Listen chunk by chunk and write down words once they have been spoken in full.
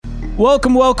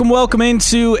Welcome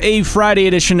into a Friday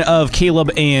edition of Caleb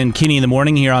and Kenny in the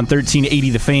Morning here on 1380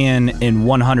 The Fan and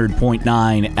 100.9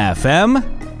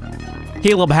 FM.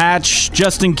 Caleb Hatch,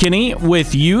 Justin Kinney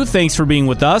with you. Thanks for being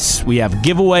with us. We have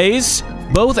giveaways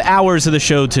both hours of the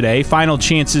show today. Final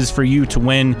chances for you to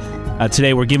win.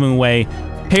 Today we're giving away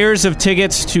pairs of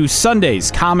tickets to Sunday's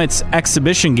Comets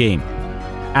exhibition game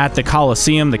at the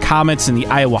Coliseum. The Comets and the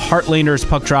Iowa Heartlanders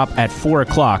puck drop at 4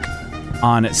 o'clock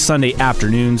on Sunday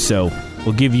afternoon. So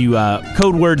we'll give you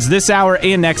code words this hour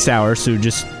and next hour. So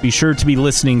just be sure to be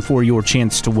listening for your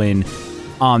chance to win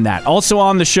on that. Also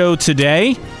on the show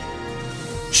today,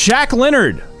 Shaq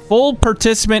Leonard, full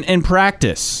participant in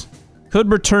practice,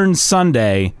 could return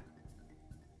Sunday.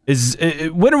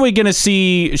 When are we going to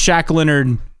see Shaq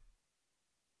Leonard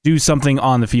do something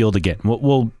on the field again?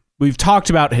 We've talked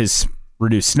about his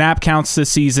reduced snap counts this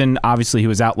season. Obviously, he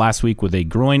was out last week with a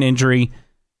groin injury.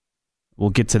 We'll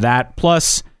get to that.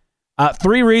 Plus,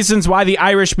 3 reasons why the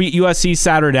Irish beat USC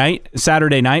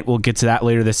Saturday night. We'll get to that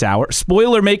later this hour.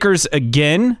 Spoilermakers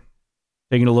again.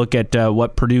 Taking a look at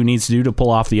what Purdue needs to do to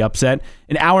pull off the upset.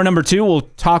 In hour number 2, we'll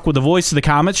talk with the voice of the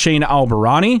Comets, Shane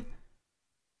Albahrani,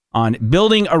 on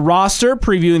building a roster,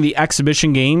 previewing the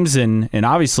exhibition games, and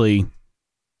obviously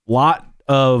a lot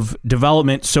of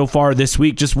development so far this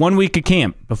week. Just 1 week of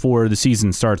camp before the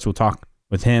season starts. We'll talk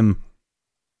with him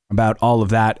about all of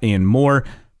that and more.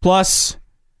 Plus,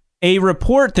 a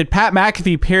report that Pat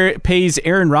McAfee pays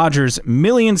Aaron Rodgers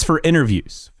millions for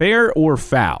interviews. Fair or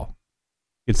foul?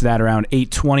 Gets that around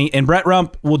 8:20. And Brett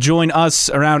Rump will join us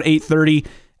around 8:30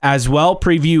 as well.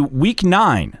 Preview week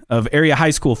 9 of area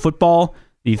high school football.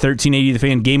 The 1380 The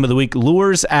Fan Game of the Week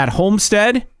lures at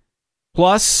Homestead.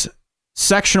 Plus,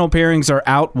 sectional pairings are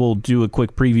out. We'll do a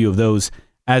quick preview of those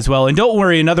as well. And don't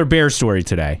worry, another bear story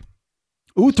today.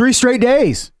 Ooh, 3 straight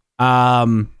days.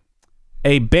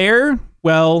 A bear,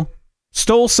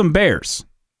 stole some bears.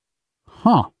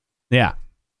 Huh. Yeah.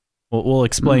 We'll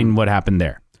explain what happened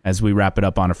there as we wrap it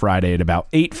up on a Friday at about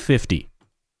 8:50.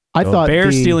 I thought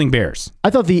bears stealing bears.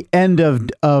 I thought the end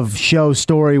of show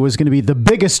story was going to be the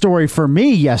biggest story for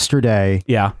me yesterday.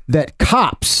 Yeah. That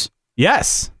Cops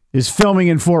is filming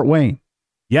in Fort Wayne.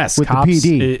 Yes, with Cops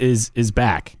the PD. is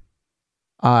back.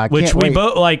 Which we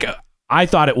both I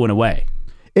thought it went away.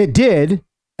 It did,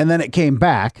 and then it came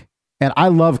back. And I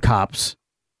love Cops.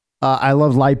 I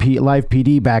loved Live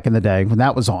PD back in the day when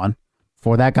that was on,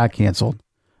 before that got canceled.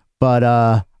 But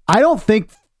I don't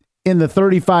think in the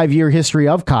 35-year history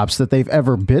of Cops that they've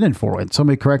ever been in Fort Wayne.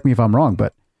 Somebody correct me if I'm wrong,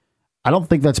 but I don't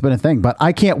think that's been a thing. But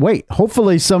I can't wait.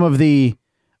 Hopefully some of the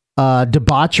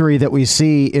debauchery that we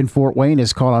see in Fort Wayne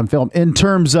is caught on film in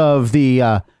terms of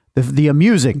the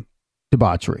amusing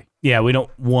debauchery. Yeah, we don't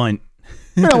want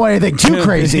anything too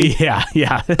crazy.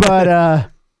 Yeah.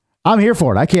 But I'm here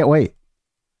for it. I can't wait.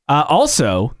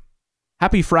 Also,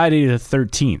 happy Friday the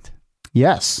 13th.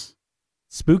 Yes.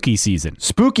 Spooky season,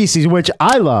 which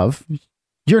I love.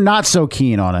 You're not so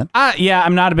keen on it. Yeah,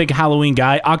 I'm not a big Halloween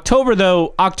guy.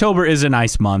 October is a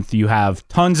nice month. You have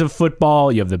tons of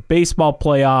football. You have the baseball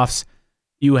playoffs.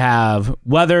 You have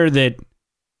weather that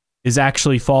is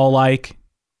actually fall-like,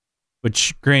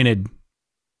 which, granted,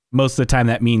 most of the time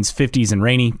that means 50s and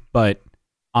rainy. But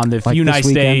on the few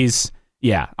nice days,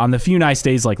 on the few nice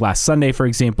days like last Sunday, for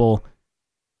example,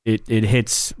 it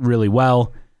hits really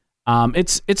well.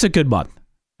 It's a good month.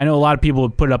 I know a lot of people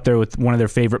would put it up there with one of their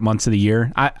favorite months of the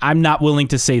year. I'm not willing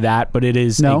to say that, but it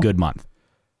is a good month.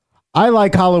 I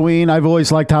like Halloween. I've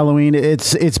always liked Halloween.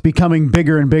 It's becoming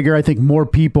bigger and bigger. I think more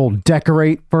people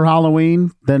decorate for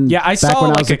Halloween than I back saw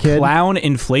when I was a kid. Clown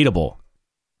inflatable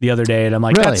the other day, and I'm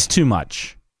like, That's too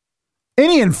much.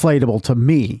 Any inflatable to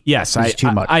me, is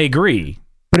too much. I agree.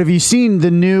 But have you seen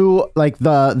the new, like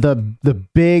the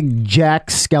big Jack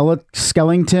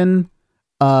Skellington,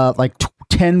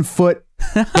 10-foot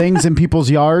things in people's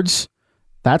yards?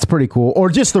 That's pretty cool. Or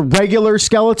just the regular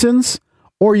skeletons,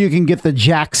 or you can get the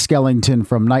Jack Skellington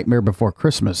from Nightmare Before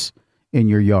Christmas in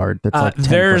your yard. That's like 10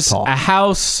 there's foot tall. A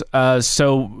house.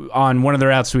 So on one of the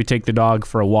routes we take the dog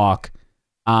for a walk,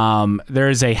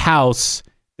 there's a house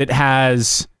that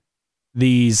has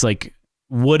these like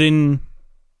wooden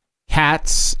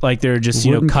cats, like they're just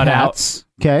cut cats. out.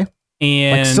 Okay.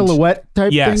 And like silhouette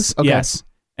type things? Okay. Yes.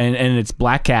 And it's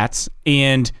black cats.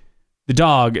 And the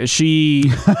dog, she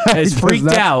is freaked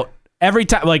out every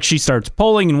time. Like she starts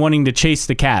pulling and wanting to chase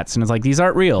the cats. And it's like, these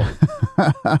aren't real.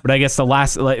 But I guess the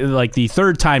last, like the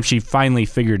third time she finally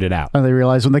figured it out. And they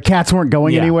realized when the cats weren't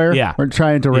going anywhere, weren't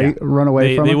trying to run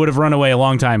away from They them. would have run away a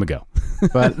long time ago.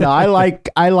 But no, I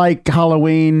like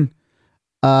Halloween.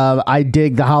 I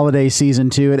dig the holiday season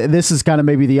too. And this is kind of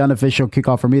maybe the unofficial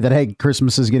kickoff for me that, hey,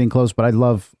 Christmas is getting close, but I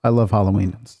love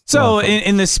Halloween. So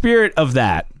in the spirit of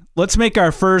that, let's make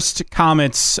our first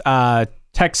Comets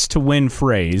text to win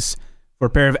phrase for a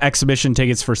pair of exhibition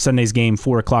tickets for Sunday's game,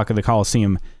 4:00 at the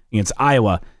Coliseum against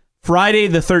Iowa. Friday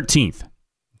the 13th.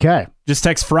 Okay. Just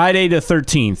text Friday the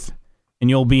 13th, and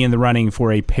you'll be in the running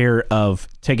for a pair of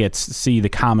tickets to see the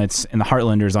Comets and the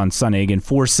Heartlanders on Sunday. Again,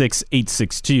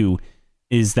 46862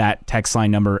 is that text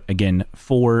line number. Again,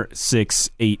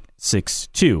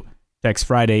 46862. Text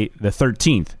Friday the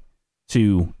 13th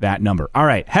to that number. All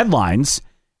right, headlines.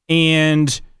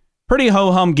 And pretty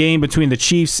ho-hum game between the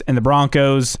Chiefs and the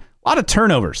Broncos. A lot of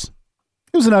turnovers.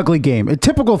 It was an ugly game. A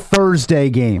typical Thursday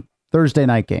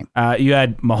night game. You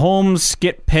had Mahomes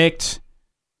get picked.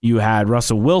 You had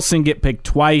Russell Wilson get picked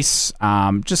twice.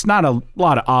 Just not a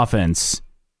lot of offense.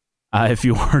 If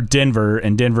you were Denver,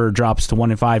 and Denver drops to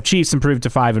 1-5. Chiefs improved to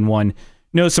 5-1.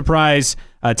 No surprise.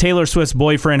 Taylor Swift's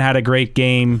boyfriend had a great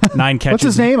game. 9 catches. What's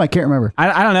his name? I can't remember.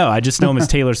 I don't know. I just know him as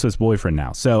Taylor Swift's boyfriend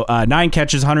now. So 9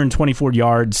 catches, 124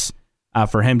 yards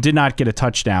for him. Did not get a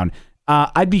touchdown.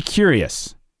 I'd be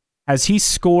curious. Has he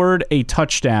scored a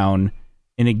touchdown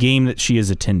in a game that she has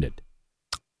attended?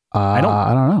 I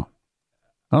don't know.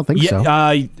 I don't think so.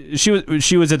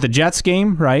 She was at the Jets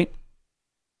game, right?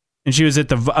 And she was at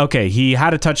he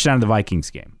had a touchdown in the Vikings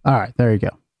game. All right, there you go.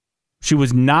 She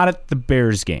was not at the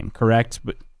Bears game, correct?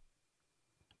 But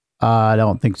I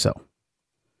don't think so.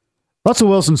 Russell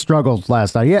Wilson struggled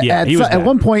last night. At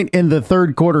one point in the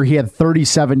third quarter, he had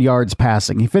 37 yards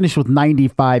passing. He finished with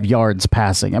 95 yards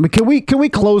passing. I mean, can we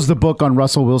close the book on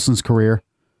Russell Wilson's career?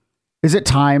 Is it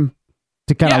time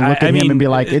to kind of look at him and be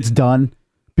like, it's done?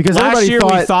 Because last year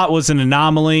we thought was an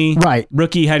anomaly. Right.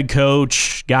 Rookie head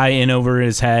coach, guy in over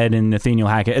his head, and Nathaniel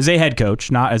Hackett as a head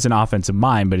coach, not as an offensive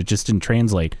mind, but it just didn't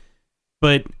translate.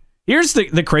 But here's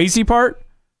the crazy part.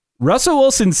 Russell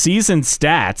Wilson's season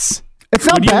stats, it's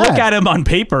not when bad. You look at him on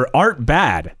paper, aren't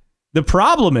bad. The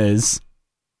problem is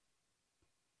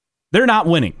they're not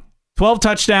winning. 12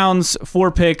 touchdowns,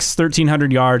 4 picks,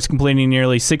 1,300 yards, completing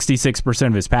nearly 66%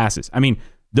 of his passes. I mean,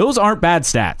 those aren't bad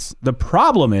stats. The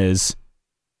problem is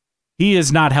he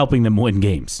is not helping them win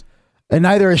games. And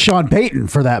neither is Sean Payton,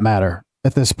 for that matter,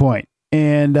 at this point.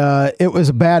 And it was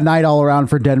a bad night all around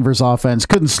for Denver's offense.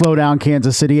 Couldn't slow down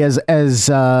Kansas City. As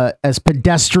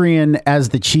pedestrian as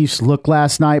the Chiefs looked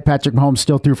last night, Patrick Mahomes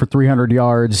still threw for 300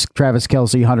 yards. Travis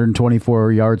Kelce,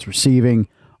 124 yards receiving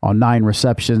on 9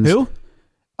 receptions. Who?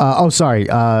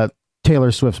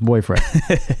 Taylor Swift's boyfriend.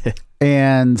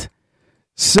 And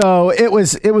so it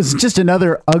was just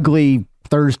another ugly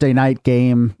Thursday night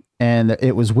game. And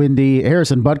it was windy.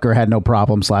 Harrison Butker had no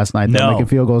problems last night. They're making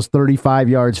field goals, 35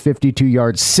 yards, 52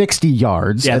 yards, 60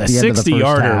 yards at the end of the first half. Yeah, the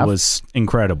 60-yarder was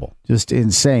incredible. Just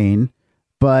insane.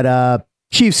 But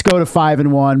Chiefs go to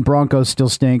 5-1. Broncos still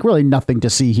stink. Really nothing to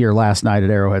see here last night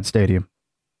at Arrowhead Stadium.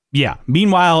 Yeah.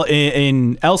 Meanwhile,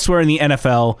 in elsewhere in the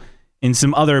NFL, in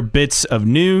some other bits of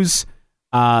news,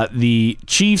 the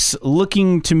Chiefs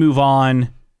looking to move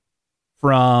on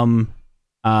from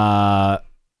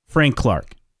Frank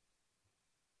Clark.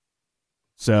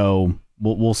 So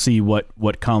we'll see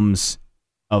what comes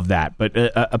of that. But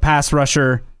a pass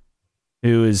rusher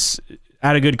who has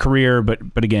had a good career,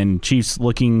 but again, Chiefs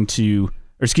looking to,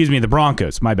 the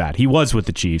Broncos, my bad. He was with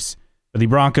the Chiefs, but the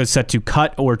Broncos set to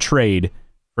cut or trade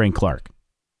Frank Clark.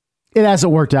 It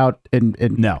hasn't worked out in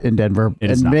Denver.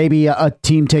 And maybe a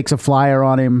team takes a flyer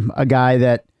on him, a guy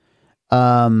that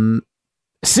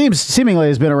seemingly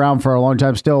has been around for a long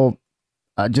time, still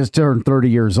just turned 30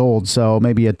 years old. So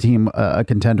maybe a team, a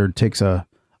contender takes a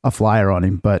flyer on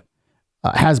him, but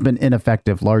has been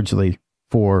ineffective largely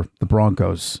for the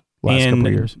Broncos last couple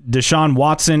of years. Deshaun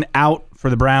Watson out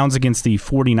for the Browns against the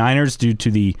 49ers due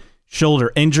to the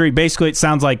shoulder injury. Basically, it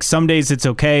sounds like some days it's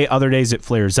okay, other days it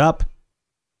flares up.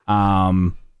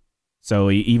 So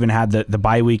he even had the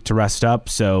bye week to rest up.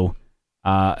 So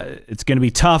it's going to be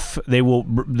tough.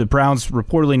 The Browns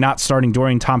reportedly not starting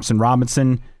Dorian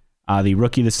Thompson-Robinson. The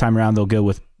rookie this time around, they'll go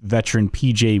with veteran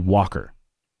P.J. Walker.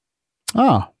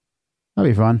 Oh, that'd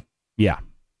be fun. Yeah.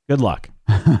 Good luck.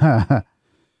 Good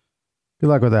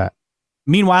luck with that.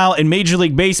 Meanwhile, in Major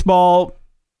League Baseball,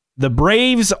 the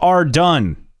Braves are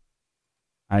done.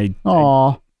 The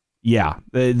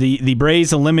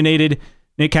Braves eliminated.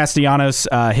 Nick Castellanos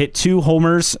hit 2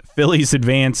 homers. Phillies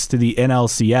advance to the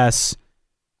NLCS.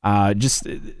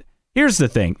 Here's the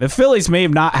thing. The Phillies may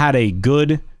have not had a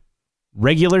good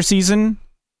regular season,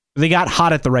 but they got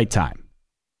hot at the right time.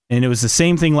 And it was the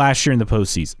same thing last year in the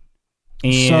postseason.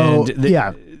 And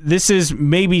this is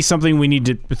maybe something we need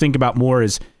to think about more,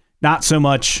 is not so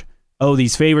much,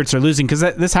 these favorites are losing, because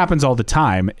this happens all the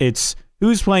time. It's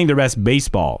who's playing their best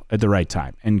baseball at the right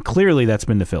time. And clearly that's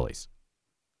been the Phillies.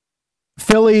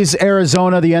 Phillies,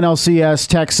 Arizona, the NLCS,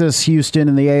 Texas, Houston,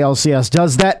 and the ALCS.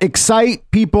 Does that excite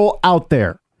people out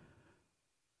there?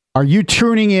 Are you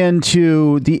tuning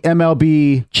into the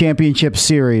MLB Championship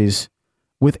Series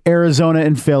with Arizona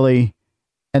and Philly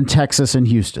and Texas and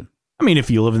Houston? I mean, if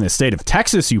you live in the state of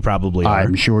Texas, you probably are.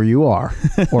 I'm sure you are.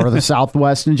 Or the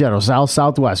Southwest in general,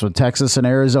 Southwest with Texas and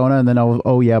Arizona. And then,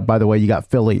 oh yeah, by the way, you got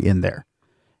Philly in there.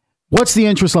 What's the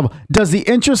interest level? Does the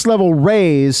interest level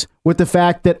raise with the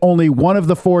fact that only one of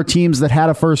the 4 teams that had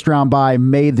a first round bye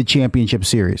made the championship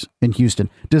series in Houston?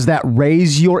 Does that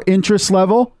raise your interest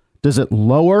level? Does it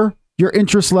lower your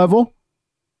interest level?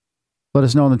 Let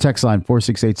us know on the text line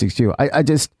 46862.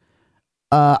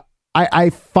 I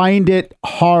find it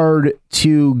hard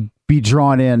to be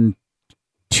drawn in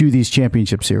to these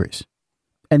championship series.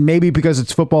 And maybe because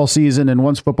it's football season, and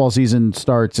once football season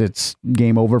starts, it's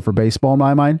game over for baseball in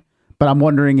my mind. But I'm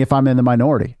wondering if I'm in the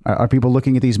minority. Are people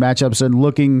looking at these matchups and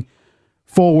looking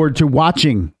forward to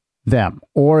watching them?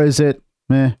 Or is it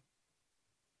at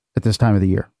this time of the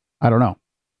year? I don't know.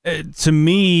 To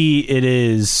me, it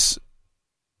is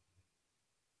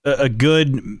a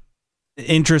good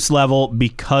interest level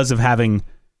because of having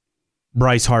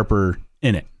Bryce Harper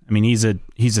in it. I mean, he's a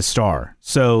star.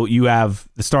 So you have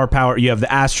the star power. You have the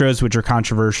Astros, which are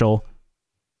controversial.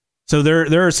 So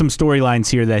there are some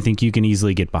storylines here that I think you can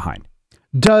easily get behind.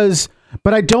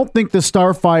 But I don't think the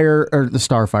star power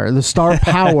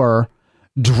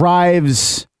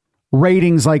drives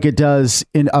ratings like it does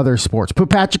in other sports. Put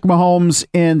Patrick Mahomes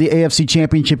in the AFC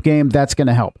Championship game, that's going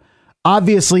to help.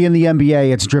 Obviously, in the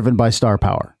NBA, it's driven by star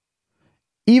power.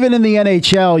 Even in the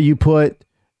NHL, you put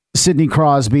Sidney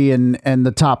Crosby and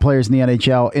the top players in the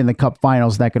NHL in the Cup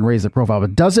Finals, that can raise the profile.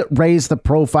 But does it raise the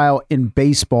profile in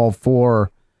baseball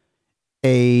for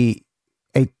a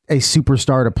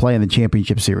superstar to play in the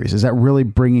championship series? Is that really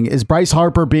is Bryce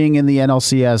Harper being in the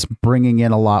NLCS bringing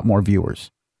in a lot more viewers?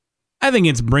 I think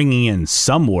it's bringing in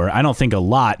some more. I don't think a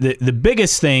lot. The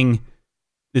biggest thing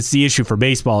that's the issue for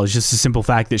baseball is just the simple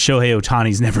fact that Shohei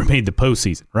Ohtani's never made the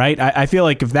postseason, right? I feel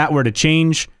like if that were to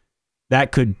change,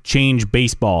 that could change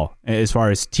baseball as far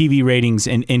as TV ratings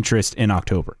and interest in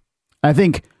October. I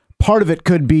think part of it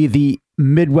could be the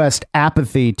Midwest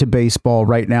apathy to baseball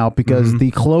right now, because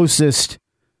the closest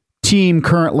team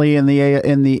currently in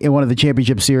one of the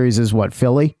championship series is what,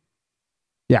 Philly?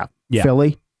 Yeah.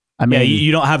 Philly. I mean,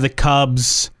 you don't have the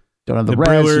Cubs, don't have the Reds,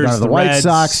 Brewers, you don't have the White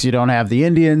Sox, you don't have the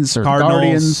Indians or Cardinals. The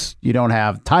Guardians, you don't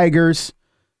have Tigers.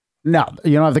 No,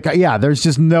 you don't have there's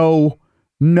just no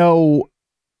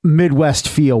Midwest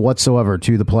feel whatsoever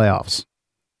to the playoffs.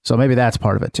 So maybe that's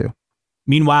part of it too.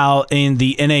 Meanwhile, in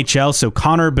the NHL, so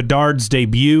Connor Bedard's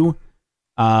debut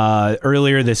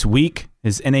earlier this week,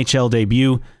 his NHL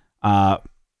debut,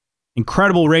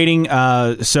 incredible rating.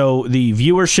 So the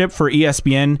viewership for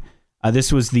ESPN,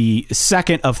 this was the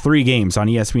second of 3 games on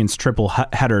ESPN's triple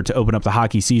header to open up the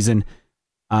hockey season.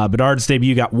 Bedard's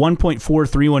debut got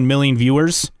 1.431 million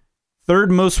viewers,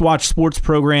 third most watched sports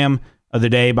program of the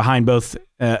day behind both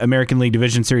American League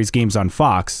Division Series games on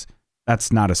Fox.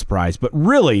 That's not a surprise, but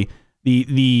really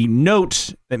the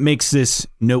note that makes this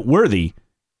noteworthy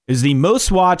is the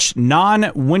most watched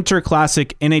non-Winter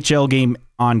Classic NHL game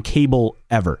on cable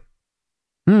ever.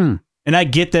 And I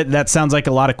get that sounds like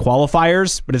a lot of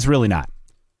qualifiers, but it's really not.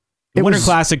 The Winter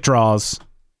Classic draws.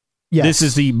 Yes. This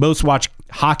is the most watched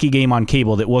hockey game on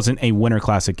cable that wasn't a Winter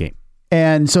Classic game.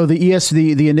 And so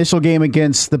the initial game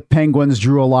against the Penguins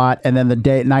drew a lot, and then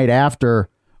the night after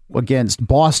against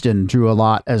Boston drew a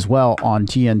lot as well on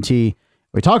TNT.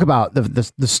 We talk about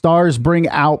the stars bring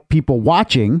out people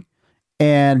watching,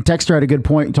 and Texter had a good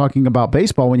point talking about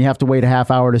baseball. When you have to wait a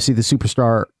half hour to see the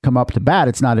superstar come up to bat,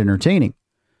 it's not entertaining.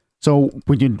 So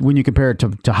when you compare it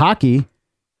to hockey,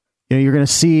 you're going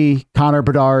to see Connor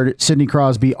Bedard, Sidney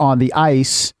Crosby on the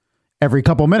ice every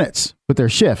couple minutes with their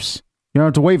shifts. You don't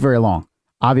have to wait very long.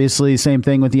 Obviously, same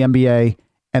thing with the NBA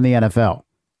and the NFL.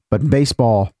 But in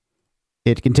baseball,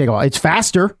 it can take a while. It's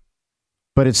faster,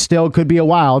 but it still could be a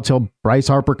while till Bryce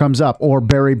Harper comes up, or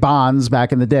Barry Bonds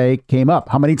back in the day came up.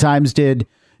 How many times did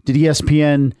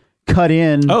ESPN cut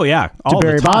in to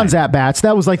Barry Bonds at bats?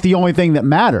 That was like the only thing that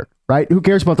mattered, right? Who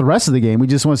cares about the rest of the game? We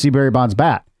just want to see Barry Bonds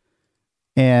bat.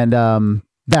 And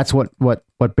that's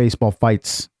what baseball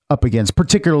fights up against,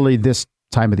 particularly this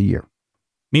time of the year.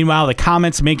 Meanwhile, the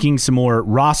Comets making some more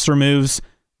roster moves.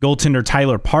 Goaltender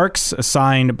Tyler Parks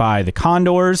assigned by the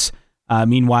Condors.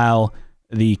 Meanwhile,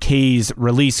 the K's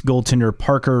release goaltender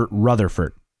Parker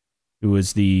Rutherford, who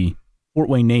was the Fort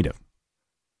Wayne native.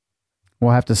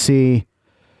 We'll have to see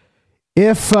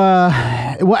If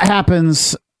what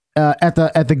happens at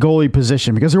the goalie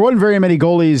position, because there wasn't very many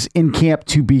goalies in camp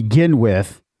to begin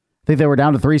with. I think they were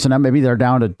down to 3, so now maybe they're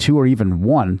down to 2 or even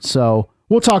 1. So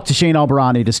we'll talk to Shane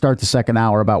Albahrani to start the second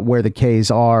hour about where the K's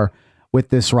are with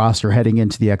this roster heading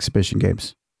into the exhibition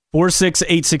games.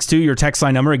 46862, your text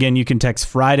line number. Again, you can text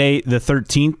Friday the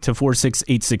 13th to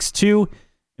 46862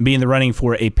 and be in the running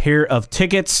for a pair of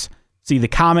tickets. See the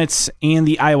Comets and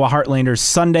the Iowa Heartlanders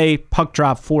Sunday, puck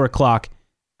drop 4 o'clock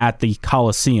at the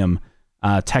Coliseum.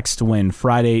 Text to win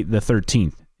Friday the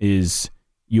 13th is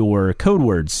your code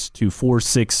words to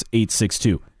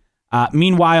 46862.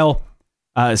 Meanwhile,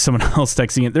 someone else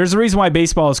texting it. There's a reason why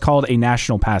baseball is called a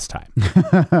national pastime.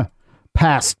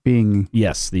 Past being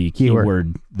yes, the key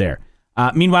word there.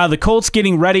 Meanwhile, the Colts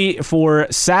getting ready for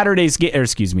Sunday's game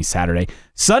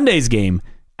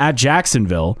at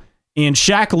Jacksonville. And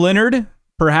Shaq Leonard,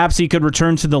 perhaps he could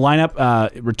return to the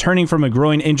lineup, returning from a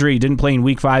groin injury. He didn't play in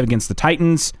Week 5 against the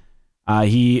Titans.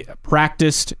 He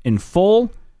practiced in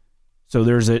full, so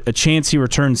there's a chance he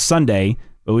returns Sunday.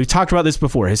 But we've talked about this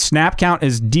before. His snap count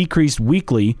has decreased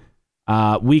weekly,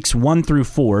 weeks 1 through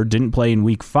 4. Didn't play in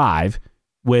Week 5,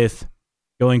 with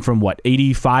going from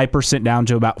 85% down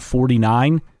to about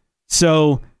 49.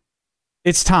 So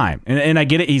it's time, and I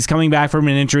get it. He's coming back from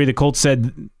an injury. The Colts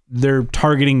said they're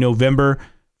targeting November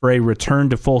for a return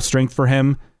to full strength for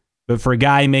him. But for a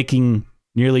guy making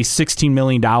nearly $16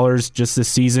 million just this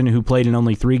season, who played in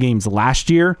only 3 games last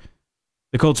year,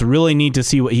 the Colts really need to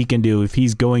see what he can do if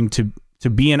he's going to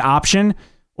be an option,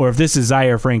 or if this is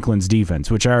Zaire Franklin's defense,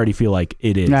 which I already feel like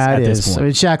it is this point. I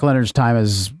mean, Shaq Leonard's time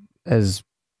is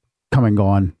come and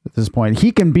gone at this point.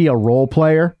 He can be a role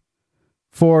player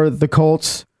for the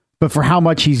Colts, but for how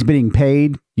much he's being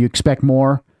paid, you expect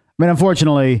more. I mean,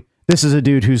 unfortunately, this is a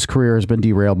dude whose career has been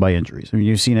derailed by injuries. I mean,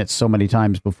 you've seen it so many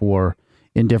times before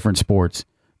in different sports.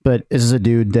 But this is a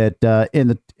dude that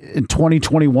in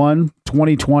 2021,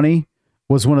 2020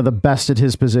 was one of the best at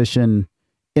his position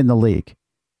in the league,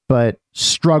 but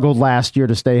struggled last year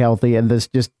to stay healthy. And this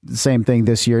just the same thing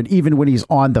this year. And even when he's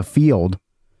on the field,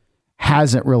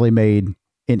 hasn't really made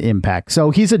an impact.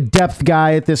 So he's a depth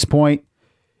guy at this point.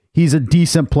 He's a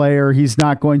decent player. He's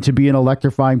not going to be an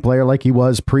electrifying player like he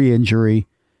was pre-injury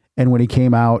and when he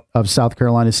came out of South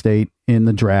Carolina State in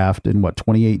the draft in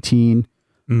 2018.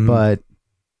 Mm-hmm. But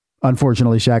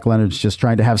unfortunately, Shaq Leonard's just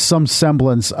trying to have some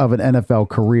semblance of an NFL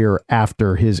career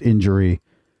after his injury.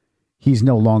 He's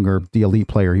no longer the elite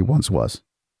player he once was.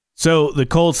 So the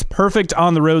Colts perfect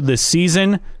on the road this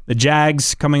season. The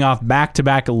Jags coming off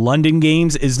back-to-back London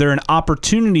games. Is there an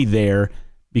opportunity there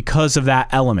because of that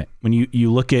element? When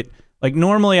you look at, like,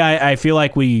 normally I feel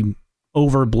like we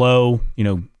overblow,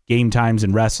 game times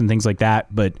and rest and things like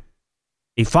that, but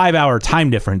a 5-hour time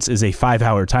difference is a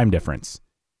 5-hour time difference.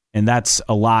 And that's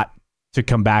a lot to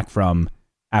come back from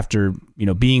after,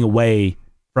 being away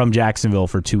from Jacksonville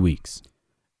for 2 weeks.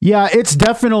 Yeah, it's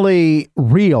definitely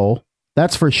real.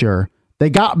 That's for sure. They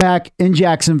got back in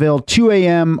Jacksonville 2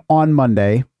 a.m. on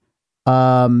Monday.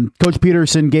 Coach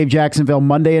Peterson gave Jacksonville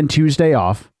Monday and Tuesday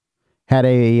off. Had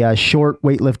a short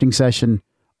weightlifting session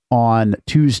on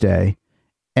Tuesday.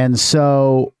 And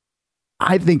so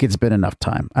I think it's been enough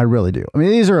time. I really do. I mean,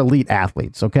 these are elite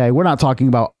athletes, okay? We're not talking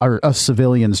about us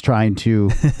civilians trying to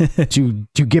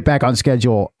get back on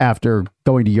schedule after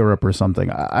going to Europe or something.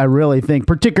 I really think,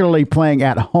 particularly playing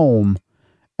at home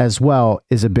as well,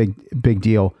 is a big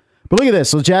deal. But look at this.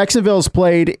 So Jacksonville's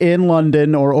played in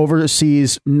London or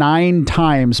overseas 9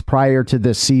 times prior to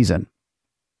this season.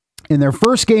 In their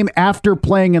first game after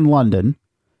playing in London,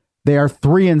 they are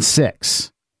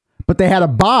 3-6. But they had a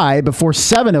bye before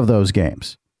 7 of those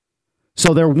games.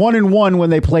 So they're 1-1 when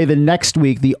they play the next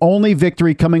week. The only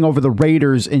victory coming over the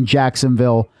Raiders in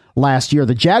Jacksonville last year.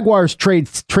 The Jaguars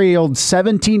trailed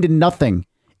 17-0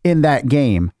 in that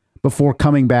game before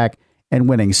coming back and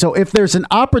winning. So if there's an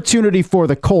opportunity for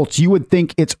the Colts, you would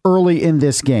think it's early in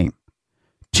this game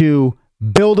to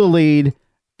build a lead,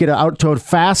 get out to a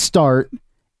fast start,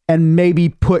 and maybe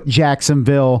put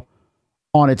Jacksonville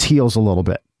on its heels a little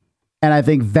bit. And I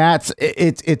think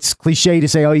it's cliche to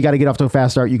say, oh, you got to get off to a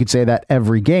fast start. You could say that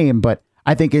every game, but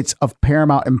I think it's of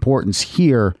paramount importance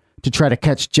here to try to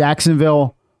catch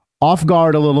Jacksonville off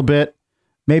guard a little bit,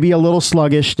 maybe a little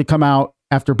sluggish to come out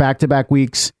after back-to-back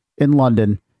weeks in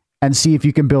London, and see if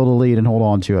you can build a lead and hold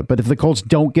on to it. But if the Colts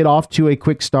don't get off to a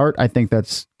quick start, I think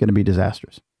that's going to be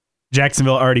disastrous.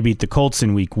 Jacksonville already beat the Colts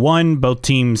in week 1. Both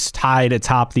teams tied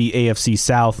atop the AFC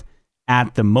South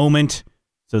at the moment.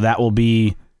 So that will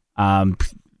be,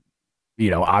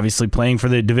 obviously playing for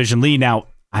the division lead. Now,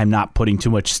 I'm not putting too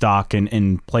much stock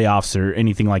in playoffs or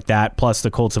anything like that. Plus,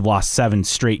 the Colts have lost 7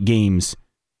 straight games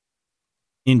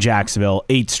in Jacksonville,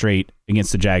 8 straight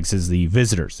against the Jags as the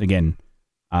visitors. Again,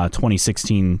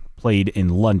 2016 played in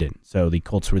London, so the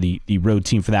Colts were the road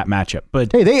team for that matchup.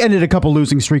 But hey, they ended a couple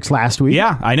losing streaks last week.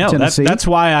 Yeah, I know. That's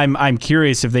why I'm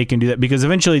curious if they can do that, because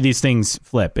eventually these things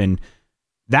flip, and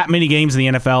that many games in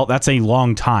the NFL, that's a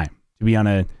long time to be on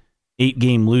a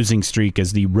 8-game losing streak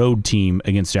as the road team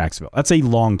against Jacksonville. That's a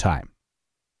long time.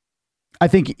 I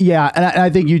think, yeah, and I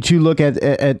think you two look at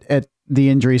the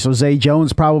injury. So Zay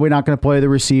Jones probably not going to play the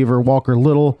receiver. Walker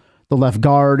Little, the left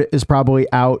guard, is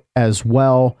probably out as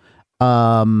well.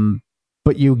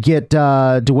 But you get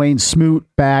Dwayne Smoot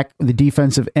back, the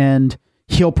defensive end.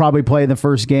 He'll probably play in the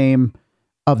first game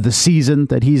of the season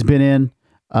that he's been in.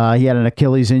 He had an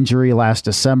Achilles injury last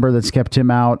December that's kept him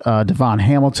out. Devon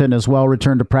Hamilton as well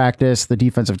returned to practice, the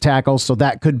defensive tackle. So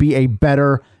that could be a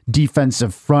better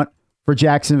defensive front for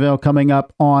Jacksonville coming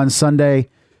up on Sunday.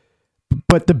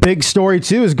 But the big story,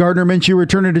 too, is Gardner Minshew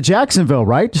returning to Jacksonville,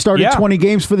 right? Started 20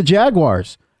 games for the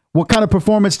Jaguars. What kind of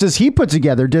performance does he put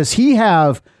together? Does he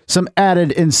have some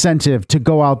added incentive to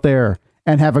go out there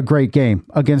and have a great game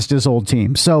against his old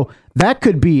team? So that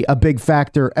could be a big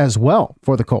factor as well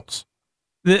for the Colts.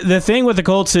 The thing with the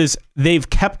Colts is they've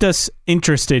kept us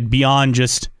interested beyond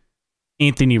just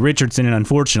Anthony Richardson, and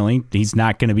unfortunately, he's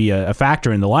not going to be a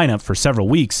factor in the lineup for several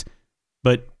weeks.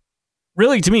 But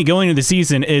really, to me, going into the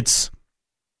season, it's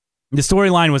the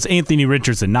storyline was Anthony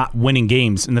Richardson not winning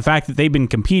games, and the fact that they've been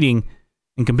competing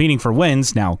for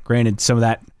wins. Now, granted, some of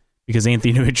that because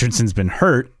Anthony Richardson's been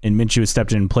hurt and Minshew has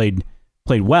stepped in and played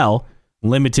well,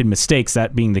 limited mistakes,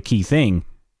 that being the key thing.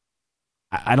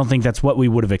 I don't think that's what we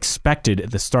would have expected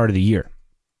at the start of the year.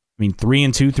 I mean,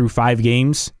 3-2 through 5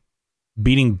 games,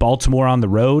 beating Baltimore on the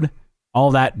road,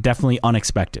 all that definitely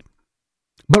unexpected.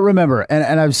 But remember,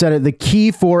 and I've said it, the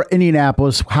key for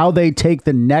Indianapolis, how they take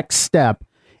the next step,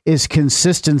 is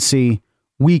consistency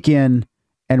week in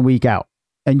and week out.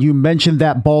 And you mentioned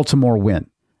that Baltimore win.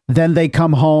 Then they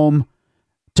come home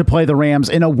to play the Rams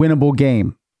in a winnable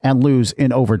game and lose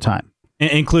in overtime.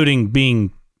 Including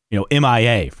being,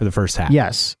 MIA for the first half.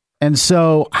 Yes. And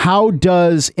so how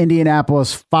does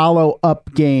Indianapolis follow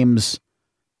up games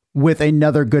with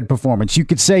another good performance? You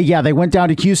could say, yeah, they went down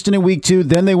to Houston in week 2,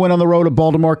 then they went on the road to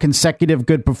Baltimore, consecutive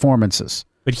good performances.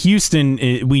 But Houston,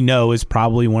 we know, is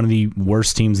probably one of the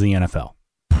worst teams in the NFL.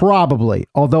 Probably,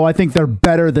 although I think they're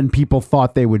better than people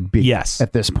thought they would be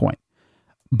at this point.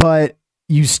 But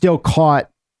you still caught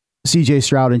C.J.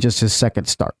 Stroud in just his second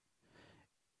start.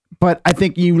 But I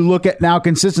think you look at now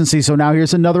consistency. So now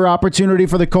here's another opportunity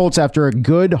for the Colts after a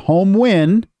good home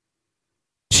win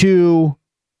to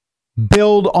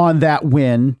build on that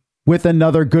win with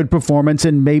another good performance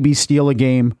and maybe steal a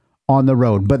game on the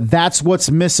road. But that's what's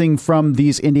missing from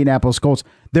these Indianapolis Colts.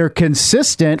 They're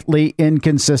consistently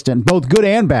inconsistent, both good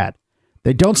and bad.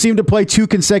 They don't seem to play 2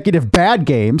 consecutive bad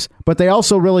games, but they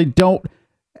also really don't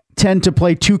tend to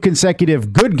play 2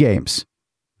 consecutive good games.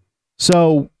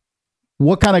 So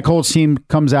what kind of Colts team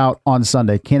comes out on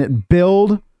Sunday? Can it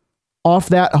build off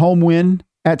that home win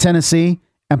at Tennessee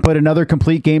and put another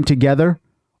complete game together?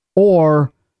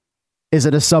 Or is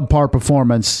it a subpar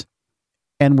performance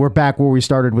and we're back where we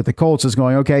started with the Colts, is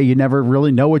going, okay, you never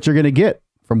really know what you're going to get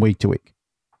from week to week?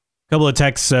 A couple of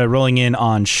texts rolling in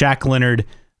on Shaq Leonard.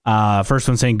 First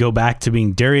one saying go back to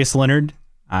being Darius Leonard.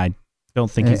 I don't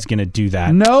think he's going to do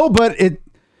that. No, but it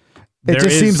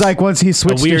just seems like once he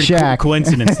switched to Shaq.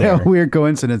 Coincidence there. A weird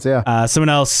coincidence, yeah. Someone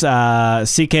else,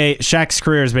 CK, Shaq's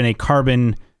career has been a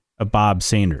carbon of Bob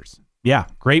Sanders. Yeah,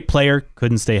 great player,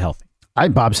 couldn't stay healthy.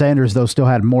 Bob Sanders, though, still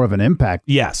had more of an impact.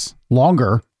 Yes.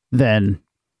 Longer than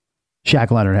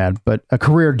Shaq Leonard had, but a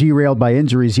career derailed by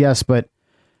injuries, yes, but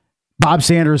Bob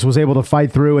Sanders was able to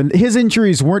fight through, and his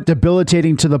injuries weren't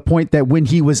debilitating to the point that when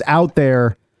he was out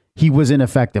there, he was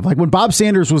ineffective. Like when Bob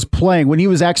Sanders was playing, when he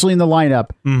was actually in the lineup,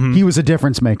 he was a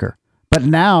difference maker. But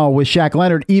now with Shaq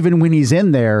Leonard, even when he's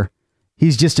in there,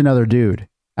 he's just another dude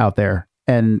out there.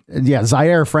 And yeah,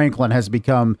 Zaire Franklin has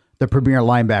become the premier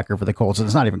linebacker for the Colts, and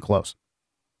it's not even close.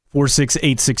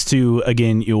 46862,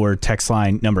 again, your text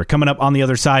line number. Coming up on the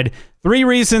other side, 3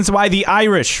 reasons why the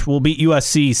Irish will beat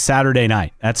USC Saturday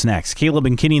night. That's next. Caleb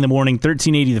and Kenny in the morning,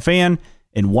 1380 The Fan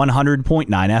and 100.9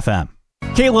 FM.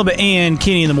 Caleb and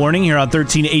Kenny in the morning here on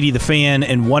 1380 The Fan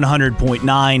and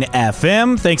 100.9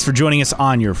 FM. Thanks for joining us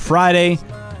on your Friday.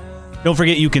 Don't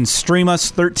forget you can stream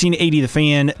us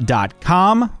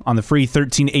 1380thefan.com on the free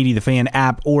 1380 The Fan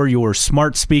app or your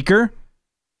smart speaker.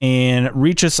 And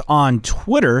reach us on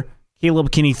Twitter.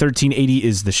 Caleb Kenny 1380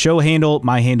 is the show handle.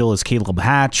 My handle is Caleb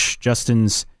Hatch.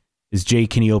 Justin's is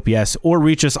JKennyOPS. Or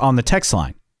reach us on the text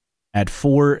line at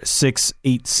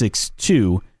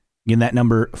 46862. Again, that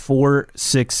number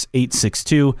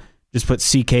 46862. Just put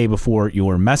CK before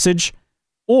your message.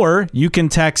 Or you can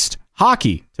text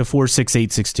hockey to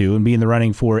 46862 and be in the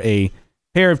running for a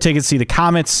pair of tickets to see the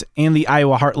Comets and the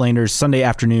Iowa Heartlanders Sunday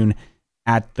afternoon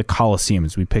at the Coliseum.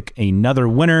 As we pick another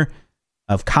winner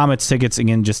of Comets tickets,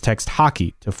 again, just text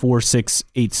hockey to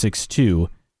 46862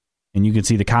 and you can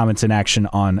see the Comets in action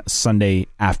on Sunday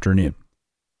afternoon.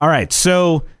 All right,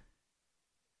 so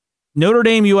Notre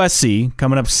Dame USC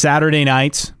coming up Saturday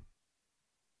night.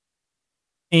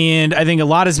 And I think a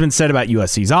lot has been said about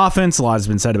USC's offense. A lot has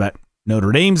been said about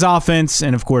Notre Dame's offense.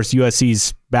 And, of course,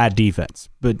 USC's bad defense.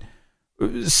 But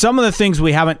some of the things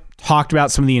we haven't talked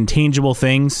about, some of the intangible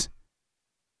things.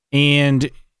 And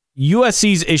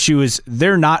USC's issue is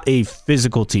they're not a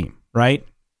physical team, right?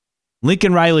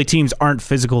 Lincoln Riley teams aren't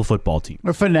physical football teams.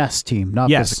 A finesse team, not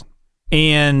physical.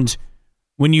 And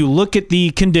when you look at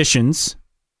the conditions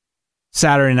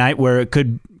Saturday night, where it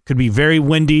could be very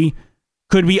windy,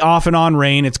 could be off and on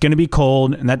rain, it's going to be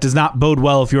cold, and that does not bode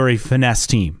well if you're a finesse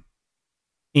team.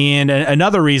 And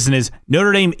another reason is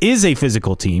Notre Dame is a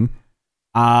physical team.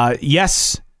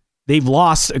 Yes, they've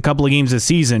lost a couple of games this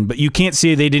season, but you can't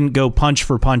say they didn't go punch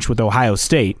for punch with Ohio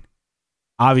State.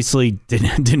 Obviously,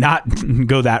 did not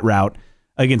go that route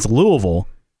against Louisville.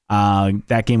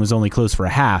 That game was only close for a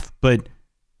half, but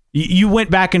you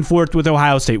went back and forth with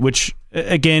Ohio State, which,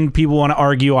 again, people want to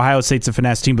argue Ohio State's a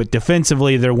finesse team, but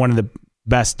defensively, they're one of the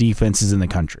best defenses in the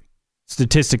country.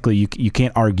 Statistically, you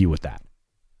can't argue with that.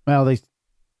 Well, they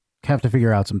have to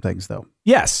figure out some things, though.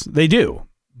 Yes, they do.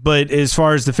 But as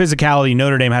far as the physicality,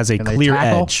 Notre Dame has a clear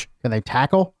edge. Can they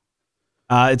tackle?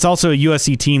 It's also a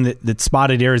USC team that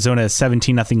spotted Arizona a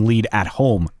 17-0 lead at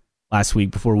home last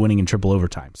week before winning in triple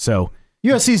overtime. So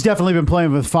USC's definitely been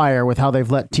playing with fire with how they've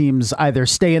let teams either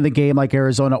stay in the game like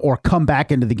Arizona or come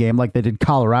back into the game like they did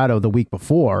Colorado the week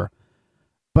before.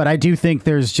 But I do think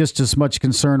there's just as much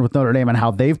concern with Notre Dame and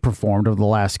how they've performed over the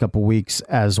last couple of weeks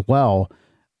as well.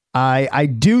 I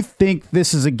do think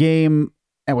this is a game,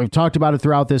 and we've talked about it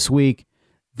throughout this week,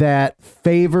 that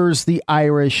favors the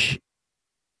Irish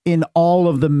in all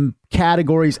of the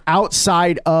categories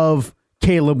outside of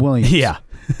Caleb Williams. Yeah.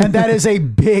 And that is a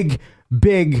big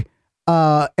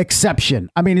exception.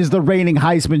 I mean, he's the reigning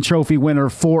Heisman Trophy winner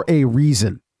for a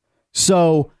reason.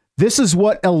 So this is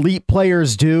what elite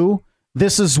players do.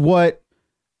 This is what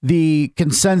the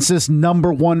consensus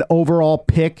number one overall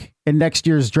pick in next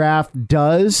year's draft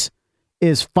does,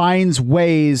 is finds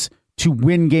ways to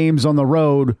win games on the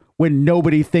road when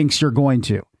nobody thinks you're going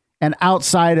to. And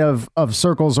outside of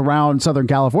circles around Southern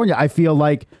California, I feel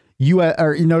like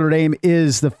Notre Dame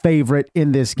is the favorite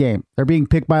in this game. They're being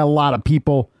picked by a lot of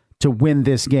people to win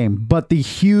this game. But the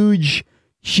huge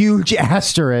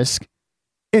asterisk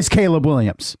is Caleb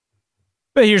Williams.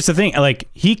 But here's the thing, like,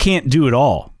 he can't do it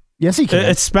all. Yes, he can.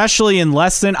 Especially in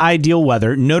less than ideal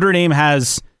weather. Notre Dame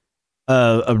has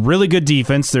a really good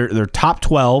defense. They're top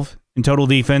 12 in total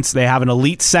defense. They have an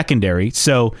elite secondary.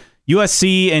 So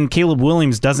USC and Caleb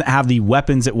Williams doesn't have the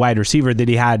weapons at wide receiver that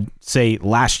he had, say,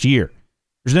 last year.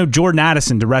 There's no Jordan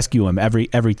Addison to rescue him every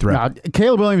throw. No,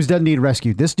 Caleb Williams doesn't need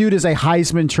rescue. This dude is a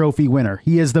Heisman Trophy winner.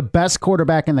 He is the best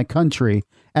quarterback in the country,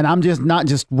 and I'm just not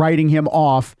just writing him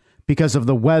off because of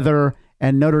the weather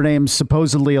and Notre Dame's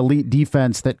supposedly elite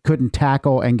defense that couldn't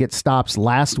tackle and get stops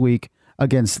last week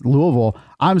against Louisville.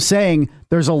 I'm saying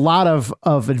there's a lot of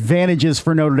advantages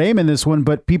for Notre Dame in this one,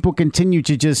 but people continue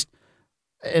to just,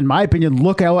 in my opinion,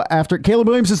 look out after. Caleb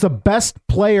Williams is the best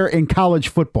player in college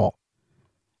football,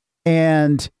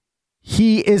 and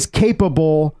he is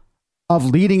capable of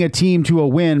leading a team to a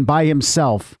win by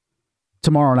himself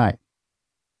tomorrow night.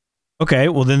 Okay,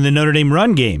 well, then the Notre Dame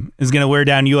run game is going to wear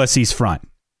down USC's front.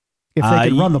 If they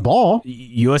can run the ball.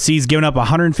 USC's given up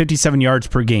 157 yards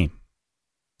per game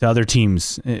to other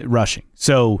teams rushing.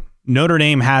 So Notre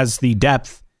Dame has the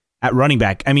depth at running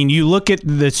back. I mean, you look at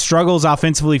the struggles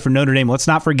offensively for Notre Dame. Let's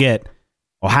not forget,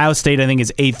 Ohio State, I think,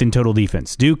 is 8th in total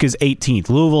defense. Duke is 18th.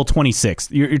 Louisville, 26th.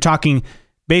 You're talking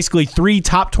basically 3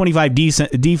 top 25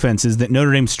 defenses that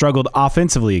Notre Dame struggled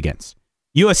offensively against.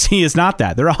 USC is not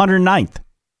that. They're 109th.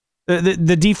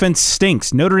 The defense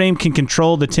stinks. Notre Dame can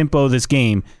control the tempo of this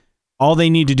game. All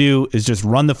they need to do is just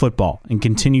run the football and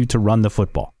continue to run the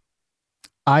football.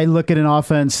 I look at an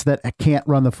offense that can't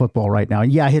run the football right now.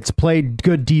 Yeah, it's played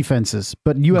good defenses,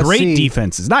 but USC... Great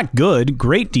defenses. Not good,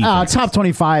 great defenses. Top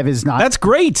 25 is not... That's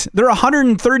great. There are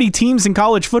 130 teams in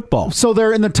college football. So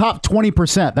they're in the top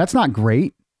 20%. That's not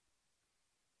great.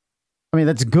 I mean,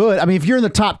 that's good. I mean, if you're in the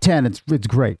top 10, it's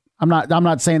great. I'm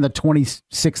not saying the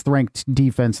 26th ranked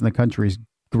defense in the country is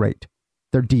great.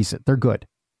 They're decent. They're good.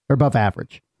 They're above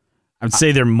average. I would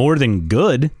say they're more than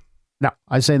good. No,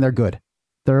 I'm saying they're good.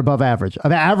 They're above average.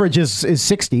 Average is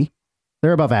 60.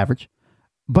 They're above average.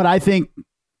 But I think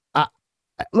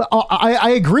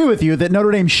I agree with you that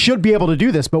Notre Dame should be able to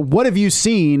do this. But what have you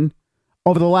seen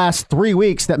over the last 3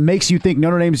 weeks that makes you think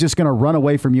Notre Dame is just going to run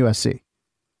away from USC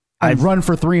and run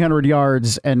for 300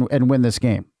 yards and win this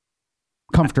game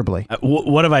comfortably?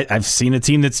 What have I've seen a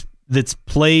team that's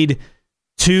played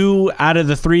 2 out of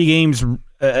the 3 games,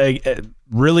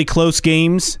 really close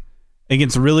games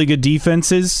against really good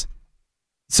defenses.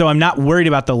 So I'm not worried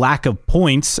about the lack of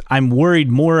points. I'm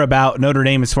worried more about Notre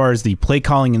Dame as far as the play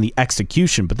calling and the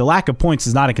execution. But the lack of points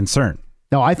is not a concern.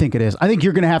 No, I think it is. I think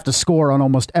you're going to have to score on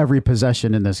almost every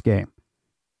possession in this game.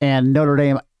 And Notre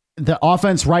Dame, the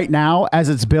offense right now, as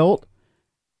it's built,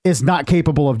 is not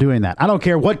capable of doing that. I don't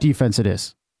care what defense it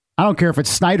is. I don't care if it's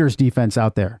Snyder's defense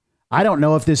out there. I don't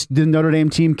know if the Notre Dame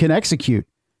team can execute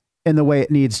in the way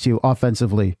it needs to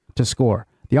offensively to score.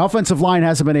 The offensive line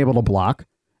hasn't been able to block.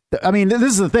 I mean, this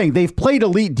is the thing. They've played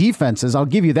elite defenses. I'll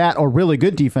give you that, or really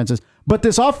good defenses. But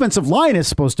this offensive line is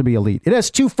supposed to be elite. It has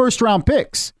 2 first-round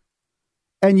picks,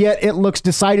 and yet it looks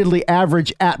decidedly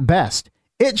average at best.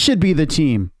 It should be the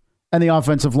team and the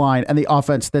offensive line and the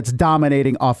offense that's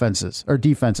dominating offenses or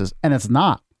defenses, and it's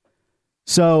not.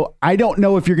 So I don't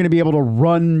know if you're going to be able to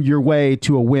run your way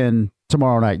to a win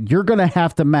tomorrow night. You're going to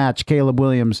have to match Caleb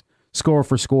Williams score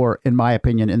for score, in my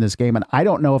opinion, in this game. And I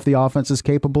don't know if the offense is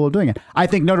capable of doing it. I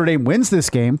think Notre Dame wins this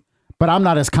game, but I'm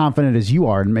not as confident as you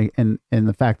are in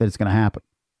the fact that it's going to happen.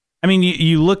 I mean,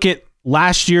 you look at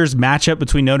last year's matchup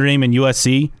between Notre Dame and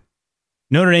USC.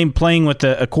 Notre Dame playing with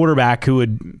a quarterback who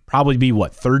would probably be,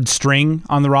 3rd string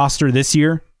on the roster this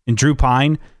year, in Drew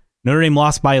Pine. Notre Dame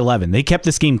lost by 11. They kept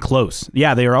this game close.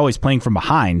 Yeah, they were always playing from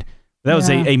behind. That was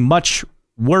a much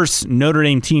worse Notre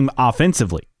Dame team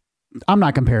offensively. I'm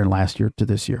not comparing last year to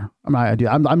this year.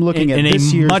 I'm looking at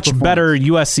this year's much better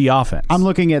USC offense. I'm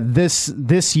looking at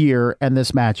this year and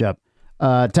this matchup.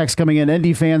 Text coming in.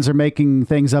 ND fans are making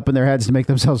things up in their heads to make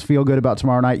themselves feel good about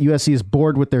tomorrow night. USC is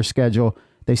bored with their schedule.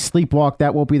 They sleepwalk.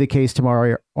 That won't be the case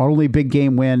tomorrow. Our only big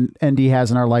game win ND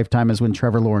has in our lifetime is when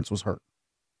Trevor Lawrence was hurt.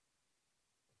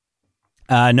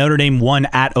 Notre Dame won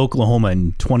at Oklahoma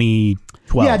in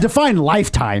 2012. Yeah, define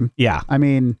lifetime. Yeah, I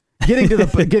mean, getting to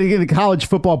the college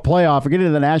football playoff or getting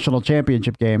to the national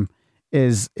championship game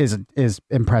is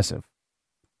impressive.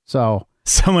 So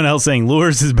someone else saying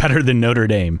Lures is better than Notre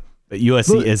Dame, but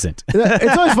USC isn't.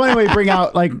 It's always funny when you bring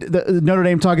out like the Notre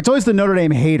Dame talk. It's always the Notre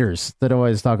Dame haters that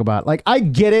always talk about. Like, I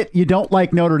get it, you don't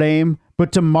like Notre Dame,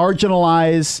 but to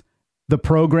marginalize the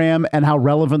program and how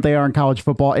relevant they are in college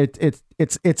football,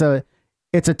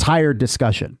 it's a tired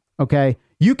discussion. Okay,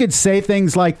 you could say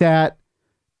things like that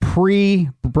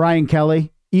pre-Brian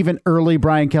Kelly, even early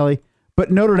Brian Kelly,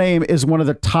 but Notre Dame is one of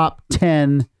the top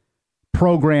 10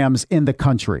 programs in the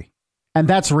country, and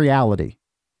that's reality.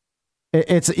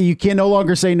 You can no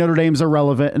longer say Notre Dame's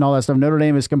irrelevant and all that stuff. Notre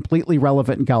Dame is completely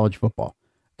relevant in college football.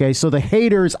 Okay, so the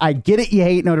haters, I get it, you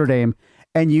hate Notre Dame,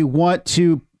 and you want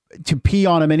to pee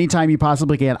on them anytime you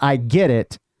possibly can. I get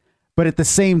it, but at the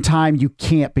same time, you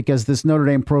can't, because this Notre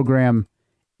Dame program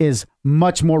is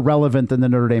much more relevant than the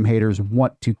Notre Dame haters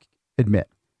want to admit.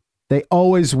 They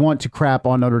always want to crap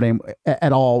on Notre Dame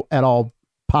at all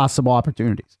possible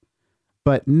opportunities.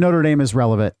 But Notre Dame is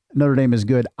relevant. Notre Dame is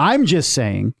good. I'm just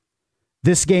saying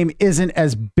this game isn't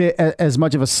as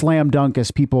much of a slam dunk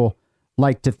as people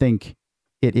like to think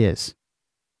it is.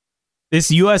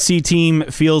 This USC team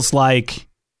feels like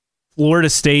Florida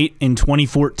State in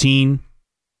 2014,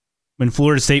 when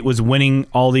Florida State was winning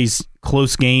all these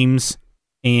close games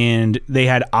and they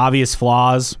had obvious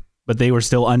flaws, but they were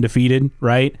still undefeated,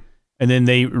 right? And then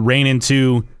they ran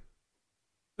into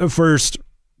the first,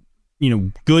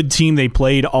 good team they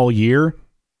played all year,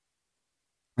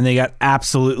 and they got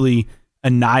absolutely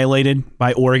annihilated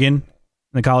by Oregon in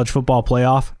the college football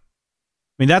playoff. I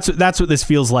mean, that's what this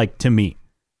feels like to me.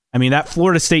 I mean, that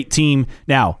Florida State team,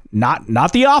 now, not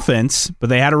the offense, but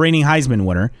they had a reigning Heisman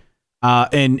winner,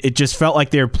 and it just felt like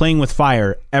they were playing with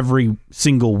fire every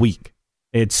single week.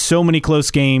 They had so many close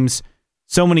games,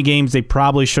 so many games they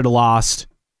probably should have lost.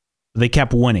 They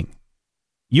kept winning.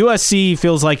 USC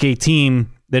feels like a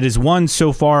team that has won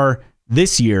so far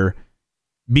this year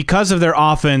because of their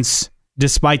offense,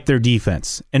 despite their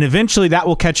defense. And eventually that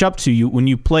will catch up to you when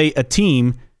you play a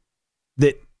team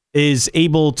that is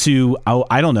able to,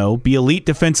 be elite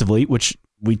defensively, which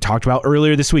we talked about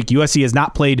earlier this week. USC has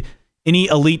not played any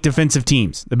elite defensive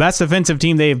teams. The best defensive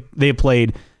team they have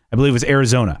played, I believe, was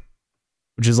Arizona,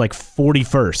 which is like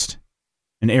 41st,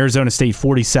 and Arizona State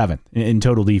 47th in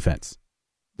total defense.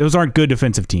 Those aren't good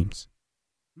defensive teams.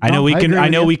 I know we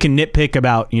can nitpick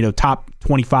about, top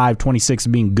 25, 26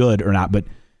 being good or not, but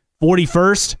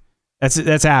 41st,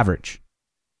 that's average.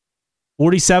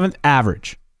 47th,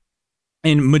 average.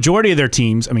 And majority of their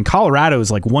teams, Colorado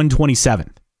is like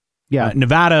 127th. Yeah.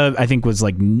 Nevada, I think, was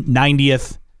like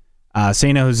 90th.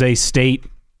 San Jose State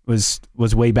was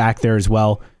way back there as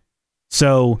well.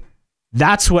 So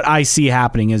that's what I see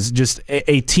happening, is just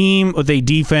a team with a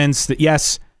defense that,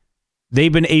 yes,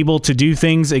 they've been able to do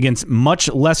things against much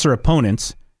lesser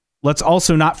opponents. Let's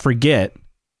also not forget,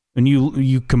 when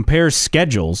you compare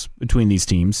schedules between these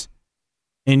teams,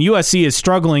 and USC is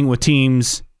struggling with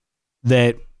teams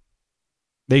that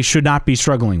they should not be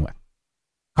struggling with.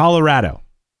 Colorado,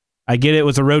 I get it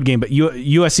was a road game, but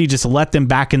USC just let them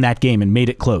back in that game and made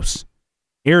it close.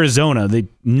 Arizona, they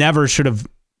never should have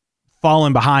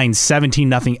fallen behind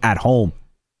 17-0 at home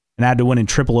and had to win in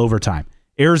triple overtime.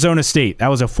 Arizona State, that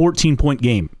was a 14-point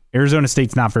game. Arizona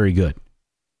State's not very good.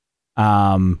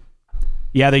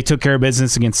 They took care of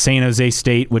business against San Jose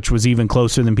State, which was even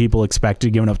closer than people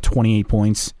expected, giving up 28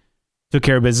 points. Took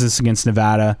care of business against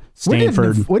Nevada,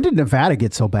 Stanford. When did Nevada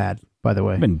get so bad, by the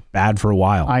way? Been bad for a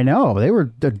while. I know. They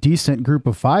were a decent group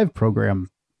of 5 program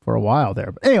for a while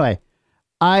there. But anyway,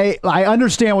 I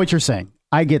understand what you're saying.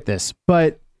 I get this.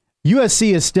 But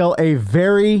USC is still a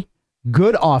very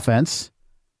good offense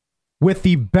with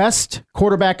the best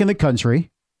quarterback in the country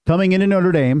coming into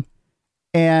Notre Dame.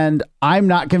 And I'm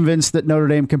not convinced that Notre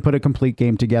Dame can put a complete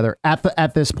game together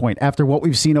at this point, after what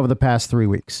we've seen over the past 3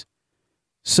 weeks.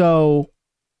 So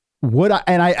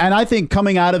I think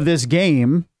coming out of this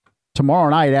game tomorrow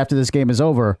night, after this game is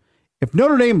over, if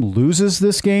Notre Dame loses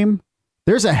this game,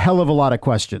 there's a hell of a lot of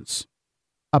questions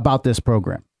about this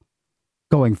program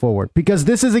going forward, because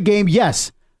this is a game,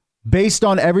 yes, based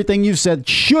on everything you've said,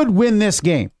 should win this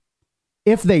game.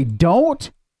 If they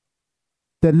don't,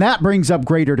 then that brings up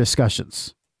greater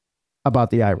discussions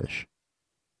about the Irish.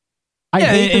 I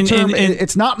hate the term.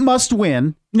 It's not must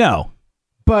win. No.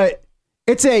 But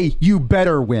it's a you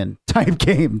better win type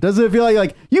game. Doesn't it feel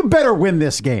like you better win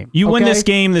this game? You win this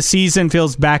game, the season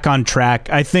feels back on track.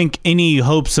 I think any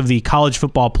hopes of the college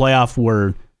football playoff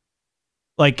were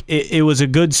like, it was a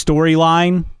good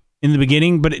storyline in the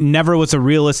beginning, but it never was a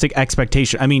realistic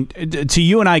expectation. To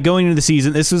you and I going into the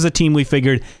season, this was a team we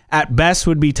figured at best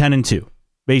would be 10-2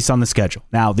 based on the schedule.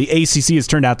 Now, the ACC has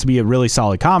turned out to be a really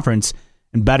solid conference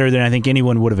and better than I think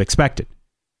anyone would have expected.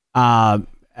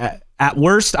 At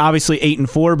worst, obviously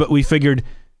 8-4, but we figured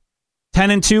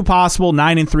 10-2 possible,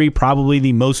 9-3 probably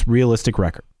the most realistic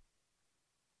record.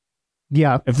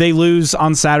 Yeah. If they lose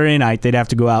on Saturday night, they'd have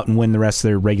to go out and win the rest of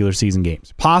their regular season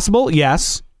games. Possible,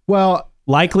 yes. Well,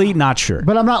 likely, not sure.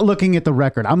 But I'm not looking at the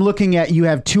record. I'm looking at, you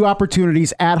have 2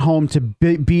 opportunities at home to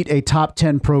beat a top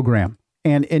 10 program,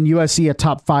 and in USC a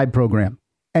top 5 program,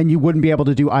 and you wouldn't be able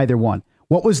to do either one.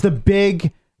 What was the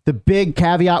big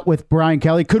caveat with Brian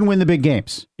Kelly? Couldn't win the big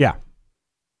games. Yeah.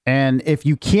 And if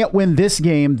you can't win this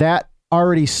game, that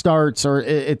already starts, or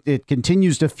it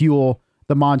continues to fuel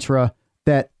the mantra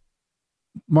that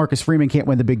Marcus Freeman can't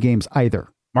win the big games either.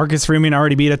 Marcus Freeman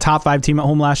already beat a top 5 team at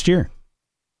home last year.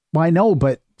 Well, I know,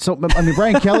 but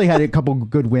Brian Kelly had a couple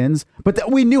good wins, but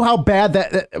we knew how bad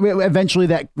that eventually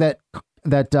that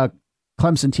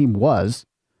Clemson team was.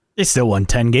 They still won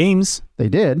 10 games. They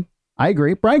did. I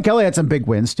agree. Brian Kelly had some big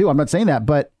wins too. I'm not saying that,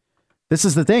 but this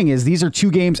is the thing: is these are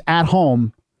 2 games at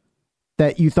home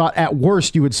that you thought at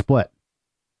worst you would split.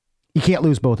 You can't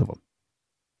lose both of them.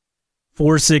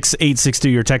 46862,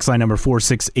 your text line number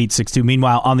 46862.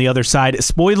 Meanwhile, on the other side,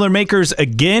 Spoilermakers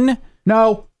again.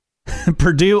 No.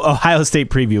 Purdue, Ohio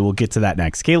State preview. We'll get to that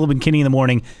next. Caleb and Kenny in the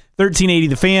morning, 1380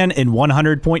 The Fan and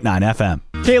 100.9 FM.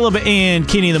 Caleb and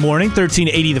Kenny in the morning,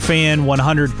 1380 The Fan,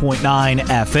 100.9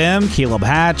 FM. Caleb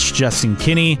Hatch, Justin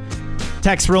Kinney.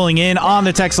 Text rolling in on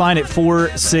the text line at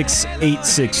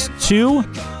 46862.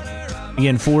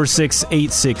 Again,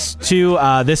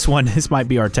 46862. This might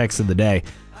be our text of the day.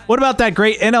 What about that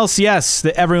great NLCS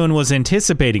that everyone was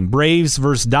anticipating? Braves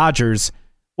versus Dodgers.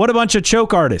 What a bunch of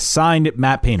choke artists. Signed,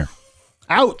 Matt Painter.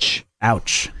 Ouch.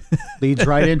 Leads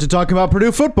right into talking about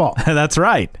Purdue football. That's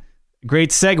right.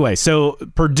 Great segue. So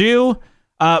Purdue,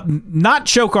 not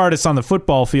choke artists on the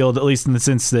football field, at least in the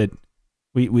sense that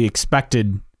we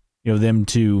expected them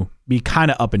to be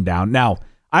kind of up and down. Now,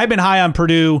 I've been high on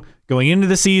Purdue going into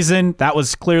the season. That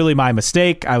was clearly my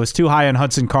mistake. I was too high on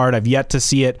Hudson Card. I've yet to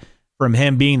see it from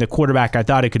him being the quarterback I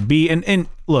thought it could be. And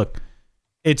look,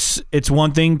 it's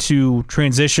one thing to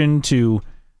transition to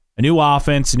a new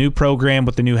offense, a new program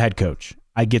with a new head coach.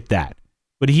 I get that.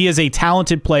 But he is a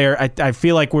talented player. I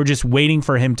feel like we're just waiting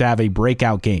for him to have a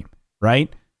breakout game,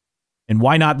 right? And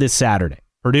why not this Saturday?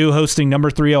 Purdue hosting number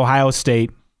 3 Ohio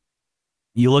State.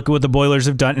 You look at what the Boilers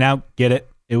have done. Now, get it.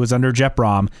 It was under Jeff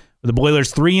Brom. The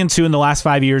Boilers 3-2 in the last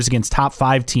 5 years against top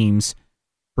 5 teams.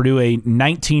 Purdue a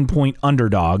 19-point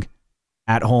underdog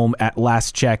at home at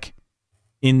last check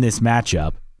in this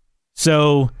matchup.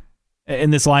 So,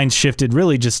 and this line shifted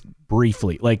really just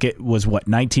briefly. Like it was,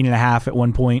 19.5 at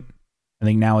one point? I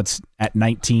think now it's at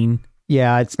 19.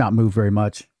 Yeah, it's not moved very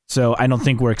much. So I don't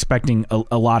think we're expecting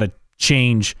a lot of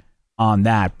change on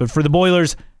that. But for the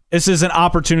Boilers, this is an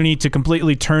opportunity to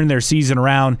completely turn their season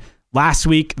around. Last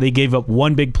week, they gave up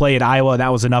one big play at Iowa. That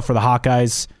was enough for the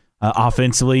Hawkeyes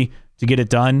offensively to get it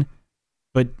done.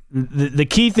 But the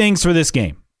key things for this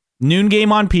game, noon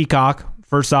game on Peacock.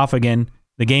 First off, again,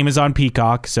 the game is on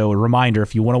Peacock. So a reminder,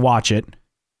 if you want to watch it,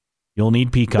 you'll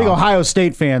need Peacock. I think Ohio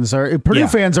State fans Purdue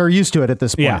fans are used to it at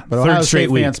this point. Yeah, but Ohio State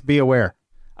fans, be aware.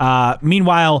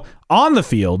 Meanwhile, on the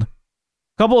field, a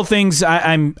couple of things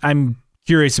I'm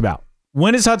curious about.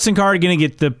 When is Hudson Card going to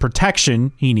get the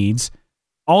protection he needs?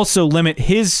 Also limit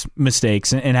his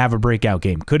mistakes and have a breakout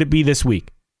game. Could it be this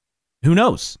week? Who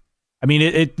knows? I mean,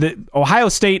 the Ohio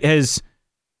State has,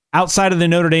 outside of the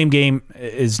Notre Dame game,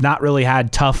 has not really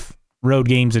had tough road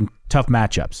games and tough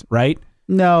matchups, right?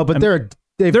 No, but they're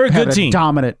a good team.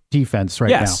 Dominant defense right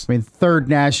now. I mean, third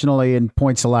nationally in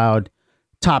points allowed,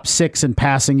 top 6 in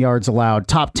passing yards allowed,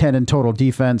 top 10 in total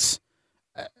defense.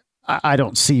 I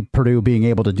don't see Purdue being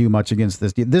able to do much against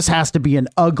this. This has to be an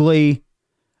ugly,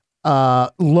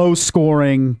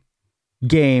 low-scoring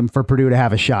game for Purdue to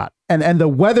have a shot. And the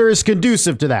weather is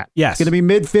conducive to that. Yes. It's going to be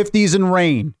mid-50s and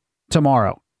rain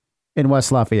tomorrow in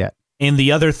West Lafayette. And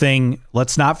the other thing,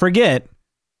 let's not forget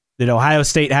that Ohio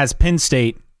State has Penn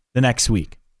State the next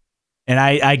week. And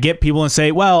I get people and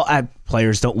say, well,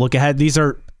 players don't look ahead. These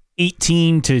are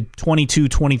 18 to 22,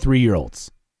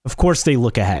 23-year-olds. Of course they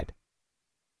look ahead.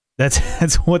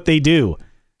 That's what they do.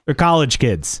 They're college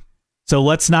kids. So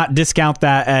let's not discount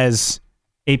that as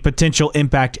a potential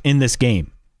impact in this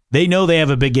game. They know they have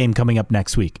a big game coming up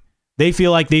next week. They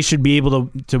feel like they should be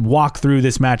able to walk through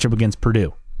this matchup against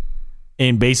Purdue.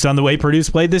 And based on the way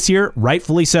Purdue's played this year,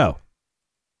 rightfully so.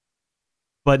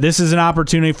 But this is an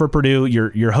opportunity for Purdue.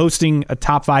 You're hosting a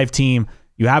top 5 team.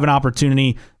 You have an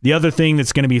opportunity. The other thing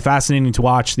that's going to be fascinating to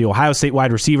watch, the Ohio State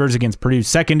wide receivers against Purdue's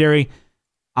secondary.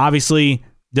 Obviously,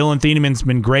 Dylan Thienemann's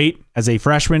been great as a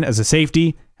freshman, as a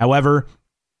safety. However,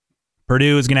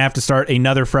 Purdue is going to have to start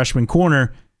another freshman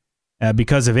corner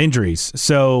because of injuries.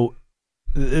 So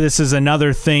this is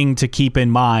another thing to keep in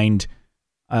mind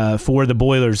for the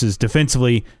Boilers is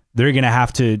defensively, they're going to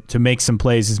have to make some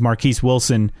plays as Marquise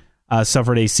Wilson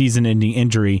suffered a season-ending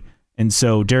injury. And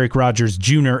so Derek Rogers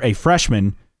Jr., a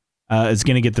freshman, is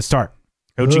going to get the start.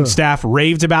 Coaching staff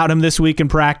raved about him this week in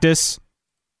practice.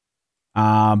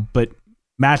 But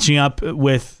matching up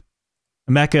with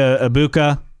Emeka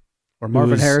Ibuka or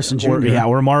Marvin Harrison Jr.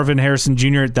 Or Marvin Harrison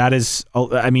Jr. That is,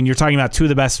 I mean, you're talking about 2 of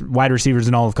the best wide receivers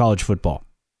in all of college football.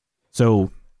 So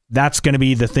that's going to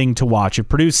be the thing to watch. If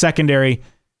Purdue's secondary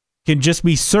can just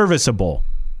be serviceable,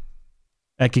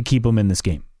 that could keep them in this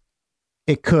game.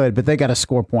 It could, but they got to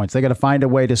score points. They got to find a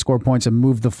way to score points and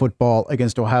move the football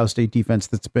against Ohio State defense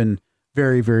that's been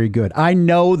very, very good. I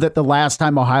know that the last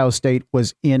time Ohio State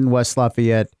was in West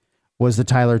Lafayette was the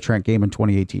Tyler Trent game in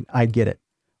 2018. I get it.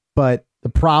 But the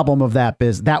problem of that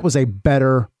is that was a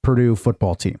better Purdue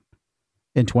football team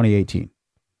in 2018.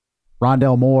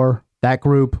 Rondell Moore, that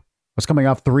group was coming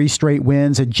off 3 straight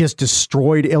wins, had just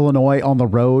destroyed Illinois on the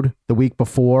road the week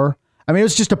before. I mean, it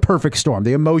was just a perfect storm.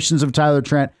 The emotions of Tyler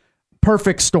Trent,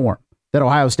 perfect storm that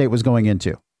Ohio State was going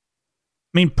into. I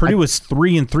mean, Purdue was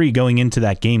 3-3 going into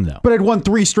that game, though. But it won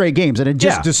 3 straight games, and it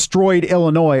just destroyed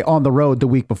Illinois on the road the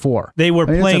week before. They were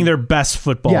playing their best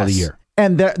football of the year.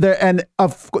 And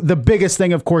the biggest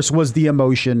thing, of course, was the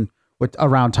emotion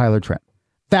around Tyler Trent.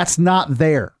 That's not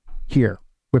there here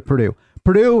with Purdue.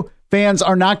 Purdue fans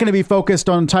are not going to be focused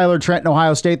on Tyler Trent and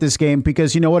Ohio State this game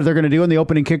because you know what they're going to do in the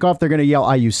opening kickoff? They're going to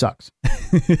yell, IU sucks.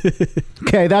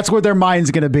 Okay, that's where their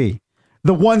mind's going to be.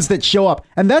 The ones that show up.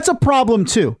 And that's a problem,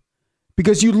 too.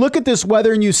 Because you look at this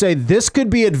weather and you say, this could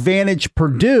be advantage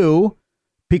Purdue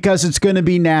because it's going to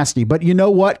be nasty. But you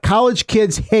know what? College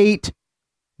kids hate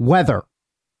weather.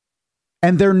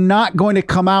 And they're not going to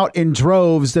come out in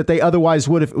droves that they otherwise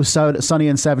would if it was sunny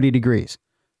and 70 degrees.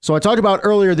 So I talked about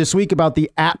earlier this week about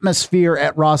the atmosphere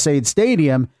at Ross-Ade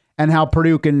Stadium and how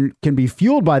Purdue can be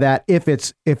fueled by that if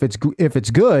it's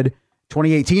good.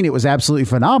 2018, it was absolutely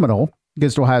phenomenal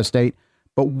against Ohio State.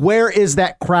 But where is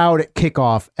that crowd at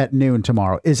kickoff at noon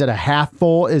tomorrow? Is it a half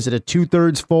full? Is it a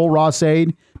 2/3 full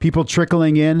Ross-Ade? People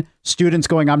trickling in, students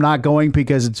going, I'm not going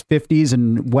because it's 50s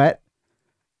and wet.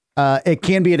 It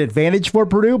can be an advantage for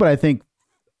Purdue, but I think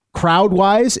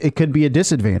crowd-wise, it could be a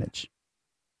disadvantage.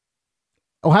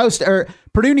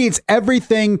 Purdue needs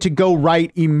everything to go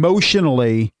right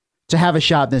emotionally to have a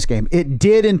shot in this game. It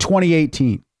did in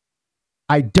 2018.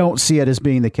 I don't see it as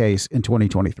being the case in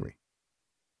 2023.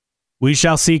 We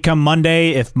shall see come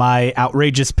Monday if my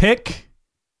outrageous pick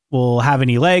will have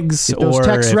any legs. Get those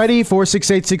texts ready,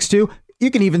 46862. You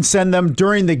can even send them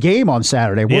during the game on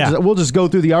Saturday. We'll just go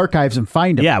through the archives and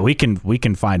find them. Yeah, we can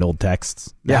find old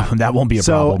texts. That won't be a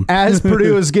problem. So as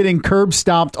Purdue is getting curb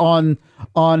stomped on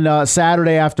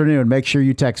Saturday afternoon, make sure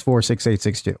you text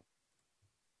 46862.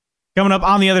 Coming up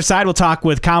on the other side, we'll talk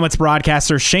with Comets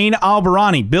broadcaster Shane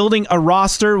Albahrani. Building a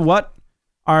roster, what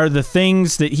are the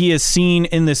things that he has seen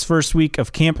in this first week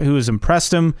of camp, who has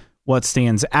impressed him, what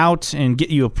stands out, and get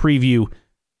you a preview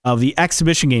of the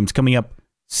exhibition games coming up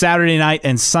Saturday night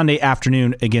and Sunday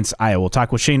afternoon against Iowa. We'll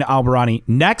talk with Shane Albahrani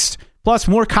next, plus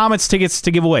more Comets tickets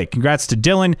to give away. Congrats to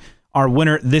Dylan, our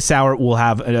winner this hour. We'll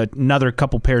have another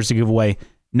couple pairs to give away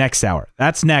next hour.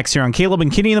 That's next here on Caleb and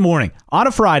Kenny in the Morning on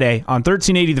a Friday on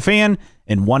 1380 The Fan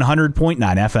and 100.9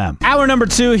 FM. Hour number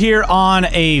 2 here on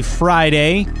a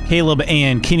Friday. Caleb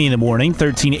and Kenny in the Morning,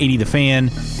 1380 The Fan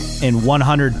and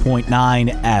 100.9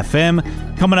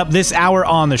 FM. Coming up this hour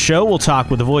on the show, we'll talk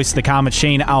with the voice of the Comets,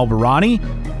 Shane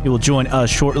Albahrani. He will join us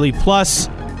shortly. Plus,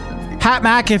 Pat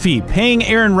McAfee paying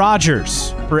Aaron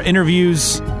Rodgers for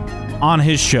interviews on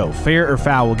his show. Fair or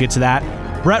foul? We'll get to that.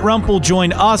 Brett Rump will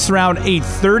join us around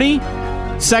 8:30.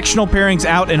 Sectional pairings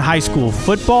out in high school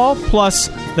football, plus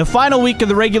the final week of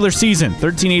the regular season.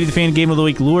 1380 The Fan Game of the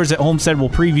Week. Lures at Homestead will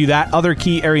preview that. Other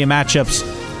key area matchups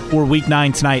for Week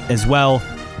 9 tonight as well.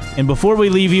 And before we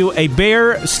leave you, a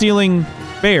bear stealing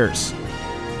bears.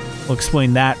 We'll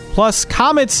explain that. Plus,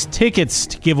 Comets tickets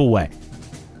to give away.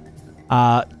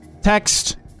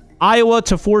 Text Iowa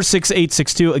to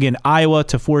 46862. Again, Iowa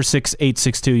to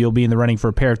 46862. You'll be in the running for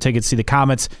a pair of tickets to see the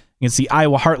Comets against the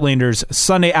Iowa Heartlanders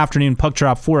Sunday afternoon, puck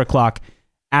drop, 4 o'clock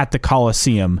at the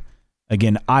Coliseum.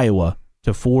 Again, Iowa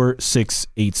to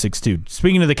 46862.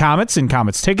 Speaking of the Comets and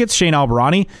Comets tickets, Shane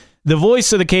Albahrani, the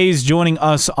voice of the K's, joining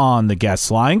us on the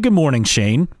guest line. Good morning,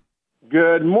 Shane.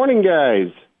 Good morning,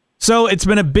 guys. So it's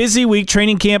been a busy week.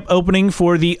 Training camp opening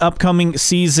for the upcoming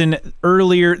season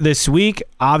earlier this week.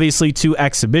 Obviously, 2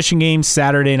 exhibition games,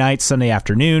 Saturday night, Sunday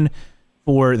afternoon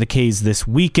for the K's this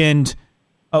weekend.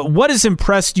 What has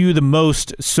impressed you the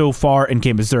most so far in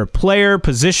camp? Is there a player,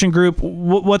 position group?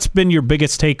 What's been your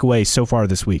biggest takeaway so far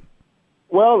this week?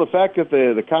 Well, the fact that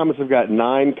the Comets have got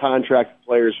 9 contracted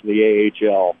players from the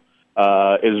AHL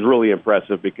is really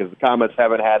impressive, because the Comets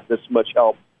haven't had this much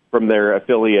help from their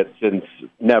affiliates since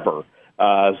never.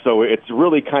 So it's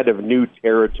really kind of new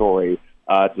territory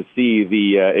to see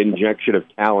the injection of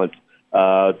talent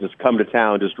just come to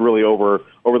town just really over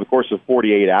the course of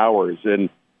 48 hours. And,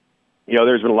 you know,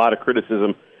 there's been a lot of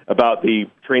criticism about the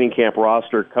training camp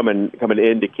roster coming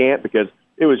into camp, because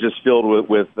it was just filled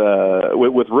with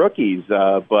rookies.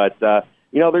 But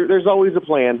you know, there's always a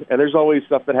plan, and there's always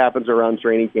stuff that happens around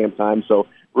training camp time. So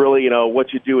really, you know,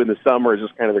 what you do in the summer is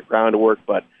just kind of the groundwork.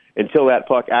 But until that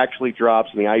puck actually drops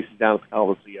and the ice is down at the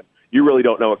Coliseum, you really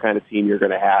don't know what kind of team you're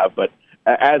going to have. But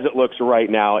as it looks right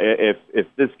now, if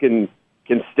this can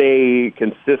stay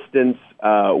consistent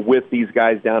with these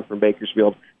guys down from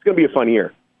Bakersfield, it's going to be a fun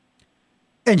year.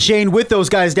 And Shane, with those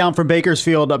guys down from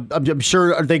Bakersfield, I'm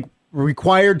sure, are they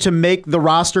required to make the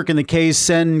roster? Can the K's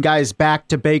send guys back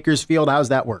to Bakersfield? How's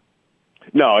that work?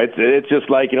 No, it's just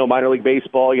like, you know, minor league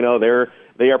baseball. You know,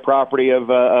 they are property of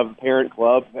parent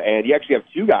club, and you actually have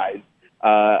 2 guys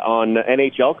on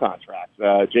NHL contracts.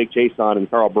 Jake Chason and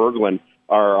Carl Berglund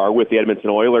are with the Edmonton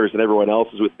Oilers, and everyone else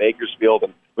is with Bakersfield.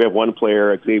 And we have one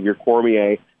player, Xavier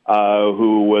Cormier,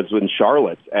 who was in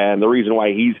Charlotte, and the reason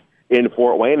why he's in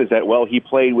Fort Wayne is that, well, he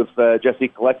played with Jesse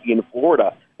Kalecki in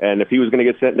Florida, and if he was going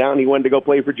to get sent down, he wanted to go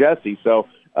play for Jesse. So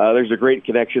there's a great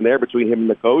connection there between him and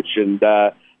the coach. And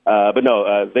but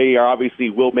no, they are obviously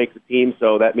will make the team,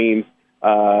 so that means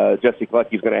Jesse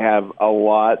Kalecki is going to have a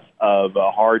lot of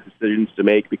hard decisions to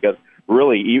make, because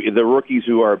really the rookies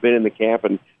who are been in the camp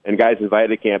and guys invited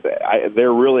to camp,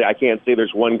 they're really, I can't say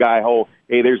there's one guy,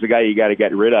 hey, there's the guy you got to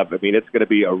get rid of. I mean, it's going to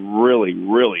be a really,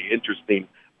 really interesting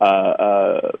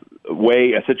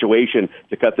a situation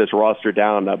to cut this roster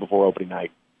down before opening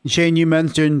night. Shane, you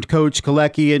mentioned Coach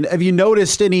Kalecki, and have you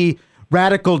noticed any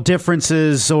radical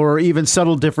differences or even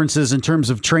subtle differences in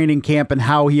terms of training camp and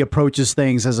how he approaches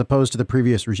things as opposed to the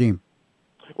previous regime?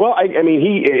 Well, I mean,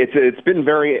 it's been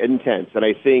very intense, and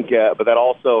I think, but that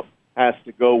also has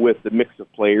to go with the mix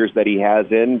of players that he has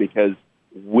in, because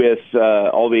with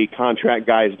all the contract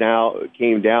guys now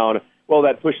came down, well,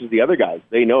 that pushes the other guys.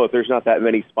 They know if there's not that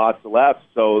many spots left,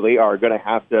 so they are going to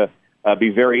have to be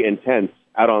very intense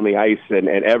out on the ice and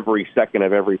every second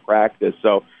of every practice.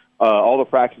 So all the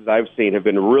practices I've seen have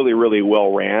been really, really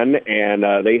well ran, and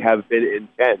they have been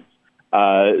intense.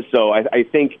 So I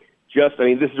think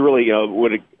this is really,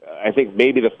 I think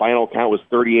maybe the final count was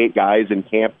 38 guys in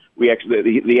camp. He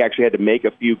actually had to make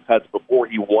a few cuts before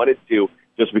he wanted to,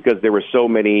 just because there were so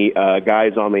many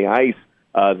guys on the ice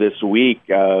this week.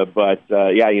 But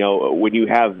when you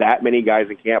have that many guys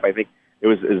in camp, I think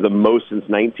is the most since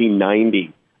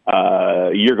 1990.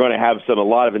 You're going to have a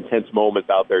lot of intense moments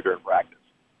out there during practice.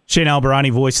 Shane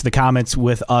Albahrani voiced the comments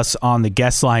with us on the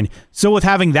guest line. So with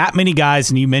having that many guys,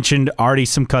 and you mentioned already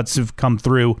some cuts have come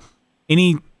through,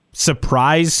 any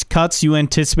surprise cuts you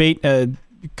anticipate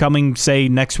coming, say,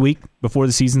 next week before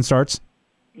the season starts?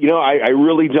 I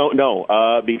really don't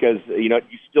know because, you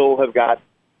still have got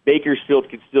Bakersfield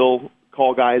could still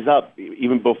call guys up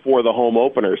even before the home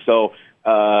opener. So,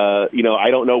 I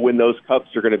don't know when those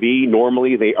cups are going to be.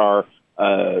 Normally they are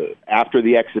after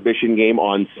the exhibition game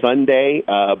on Sunday,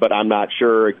 but I'm not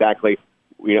sure exactly,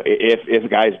 if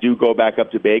guys do go back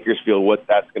up to Bakersfield, what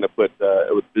that's going to put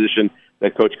with the position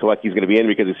that Coach Kalecki is going to be in,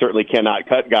 because he certainly cannot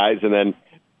cut guys and then,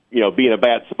 be in a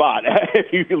bad spot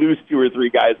if you lose 2 or 3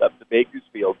 guys up to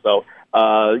Bakersfield. So,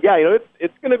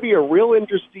 it's going to be a real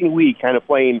interesting week kind of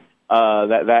playing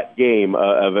that game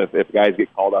of if guys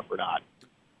get called up or not.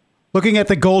 Looking at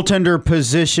the goaltender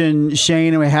position,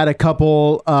 Shane, we had a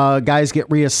couple guys get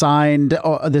reassigned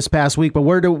this past week, but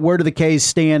where do the K's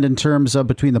stand in terms of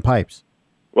between the pipes?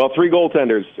 Well, 3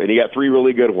 goaltenders, and you got 3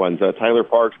 really good ones. Tyler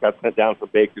Parks got sent down from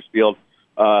Bakersfield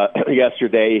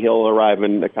yesterday. He'll arrive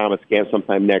in the Comets camp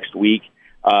sometime next week,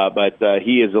 but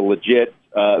he is a legit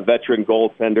veteran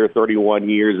goaltender, 31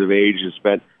 years of age, has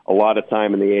spent a lot of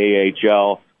time in the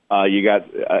AHL.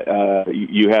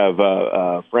 You have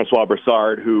Francois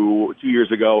Brassard, who 2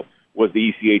 years ago was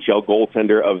the ECHL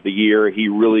goaltender of the year. He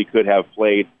really could have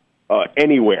played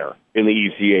anywhere in the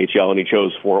ECHL, and he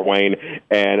chose Fort Wayne.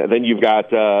 And then you've got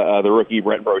the rookie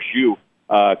Brent Brochu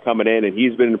coming in, and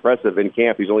he's been impressive in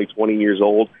camp. He's only 20 years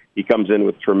old. He comes in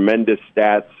with tremendous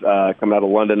stats coming out of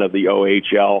London of the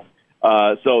OHL.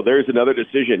 So there's another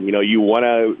decision. You want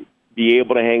to be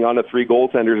able to hang on to 3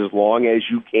 goaltenders as long as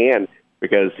you can,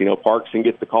 because, Parks can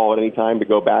get the call at any time to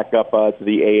go back up to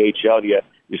the AHL. You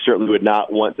certainly would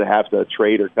not want to have to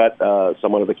trade or cut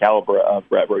someone of the caliber of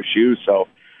Brett Brochu. So,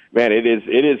 man, it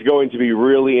is going to be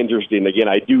really interesting. Again,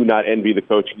 I do not envy the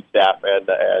coaching staff and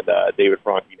David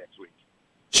Franke next week.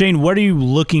 Shane, what are you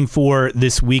looking for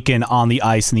this weekend on the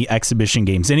ice in the exhibition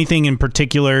games? Anything in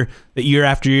particular that year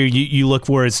after year you look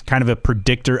for as kind of a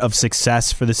predictor of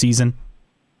success for the season?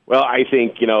 Well, I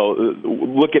think,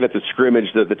 looking at the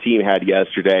scrimmage that the team had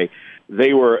yesterday,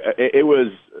 it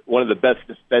was one of the best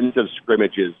defensive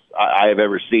scrimmages I have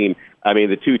ever seen. I mean,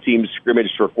 the 2 teams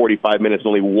scrimmaged for 45 minutes,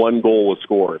 only 1 goal was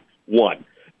scored. 1.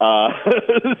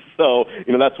 So,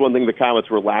 that's one thing the Comets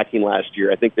were lacking last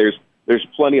year. I think there's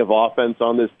plenty of offense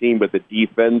on this team, but the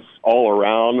defense all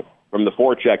around, from the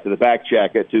forecheck to the back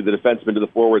check to the defenseman to the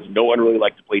forwards, no one really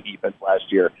liked to play defense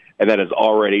last year, and that is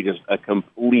already just a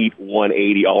complete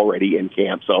 180 already in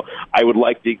camp. So I would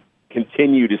like to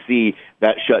continue to see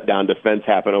that shutdown defense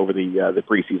happen over the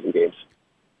preseason games.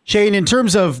 Shane, in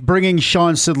terms of bringing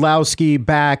Sean Sidlowski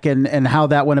back and how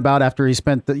that went about after he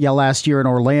spent the last year in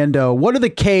Orlando, what are the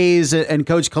K's and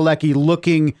Coach Kalecki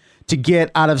looking to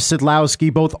get out of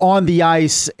Sidlowski, both on the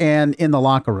ice and in the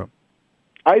locker room?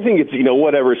 I think it's,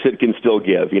 whatever Sid can still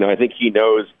give. I think he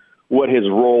knows what his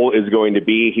role is going to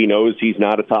be. He knows he's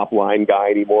not a top-line guy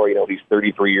anymore. He's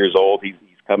 33 years old. He's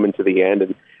coming to the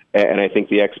end, and I think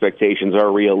the expectations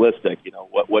are realistic.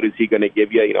 What is he going to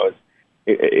give you?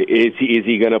 Is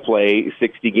he going to play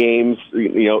 60 games?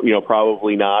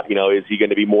 Probably not. Is he going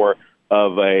to be more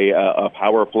of a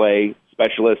power play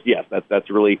specialist? Yes,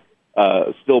 that's really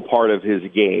still part of his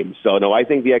game. So, no, I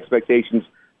think the expectations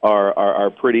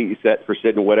are pretty set for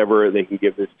Sid, and whatever they can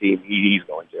give this team, he's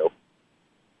going to.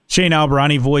 Shane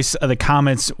Albahrani, voice of the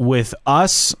Comets with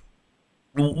us.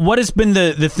 What has been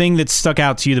the thing that stuck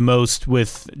out to you the most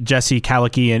with Jesse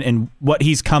Kalecki and what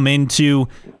he's come into?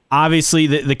 Obviously,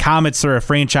 the Comets are a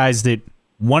franchise that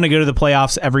want to go to the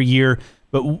playoffs every year,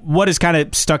 but what has kind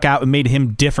of stuck out and made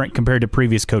him different compared to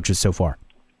previous coaches so far?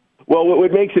 Well,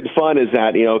 what makes it fun is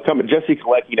that, Jesse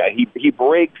Kalecki, he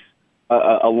breaks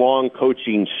a long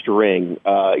coaching string.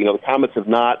 The Comets have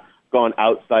not gone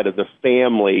outside of the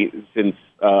family since,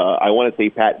 I want to say,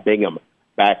 Pat Bingham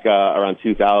back around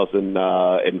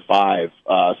 2005.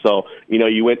 So,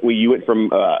 you went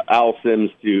from Al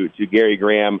Sims to Gary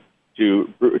Graham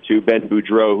to Ben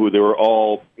Boudreau, who they were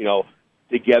all,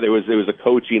 together. It was a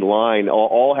coaching line,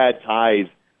 all had ties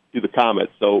to the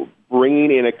Comets. So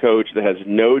bringing in a coach that has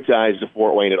no ties to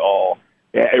Fort Wayne at all,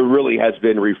 it really has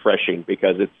been refreshing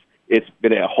because it's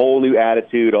been a whole new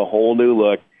attitude, a whole new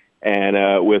look.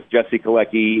 And with Jesse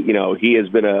Kalecki, he has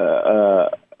been a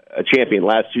champion the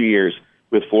last 2 years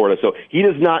with Florida. So he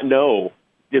does not know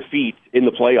defeat in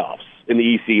the playoffs in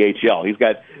the ECHL. He's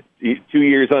got 2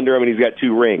 years under him, and he's got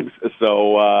 2 rings.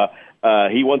 So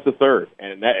he wants a third,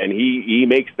 and he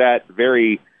makes that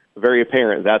very, very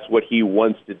apparent. That's what he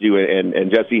wants to do,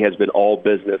 and Jesse has been all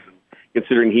business.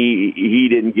 Considering he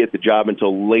didn't get the job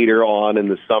until later on in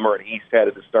the summer, and he's had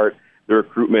to start the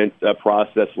recruitment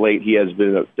process late. He has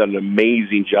done an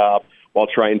amazing job while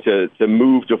trying to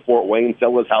move to Fort Wayne,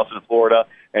 sell his house in Florida,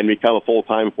 and become a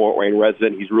full-time Fort Wayne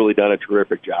resident. He's really done a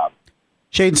terrific job.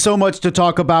 Shane, so much to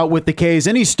talk about with the K's.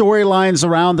 Any storylines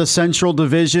around the Central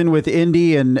Division with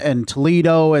Indy and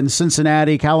Toledo and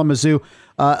Cincinnati, Kalamazoo,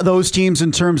 those teams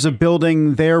in terms of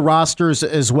building their rosters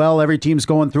as well? Every team's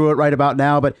going through it right about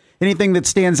now, but anything that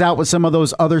stands out with some of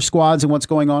those other squads and what's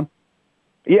going on?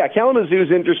 Yeah, Kalamazoo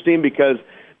is interesting because,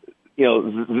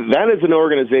 that is an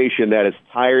organization that is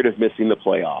tired of missing the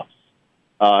playoffs,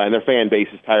 and their fan base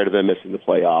is tired of them missing the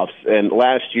playoffs. And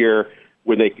last year,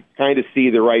 when they could kind of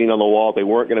see the writing on the wall, they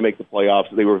weren't going to make the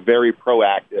playoffs. They were very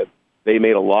proactive. They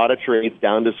made a lot of trades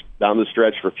down the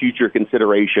stretch for future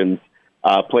considerations,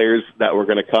 players that were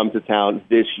going to come to town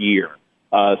this year.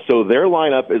 So their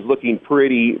lineup is looking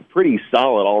pretty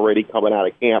solid already coming out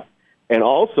of camp. And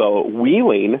also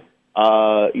Wheeling,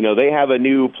 they have a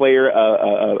new player,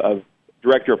 a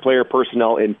director of player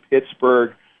personnel in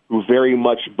Pittsburgh, who very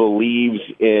much believes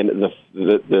in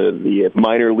the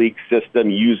minor league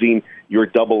system, using your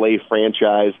AA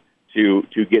franchise to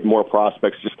get more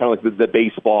prospects, just kind of like the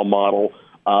baseball model.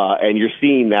 And you're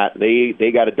seeing that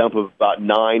they got a dump of about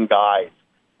 9 guys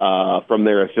from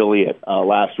their affiliate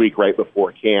last week right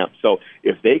before camp. So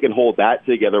if they can hold that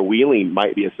together, Wheeling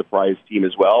might be a surprise team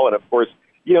as well. And of course,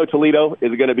 Toledo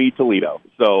is going to be Toledo.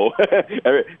 So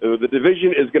the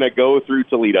division is going to go through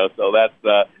Toledo. So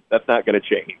that's not going to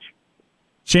change.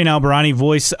 Shane Albahrani,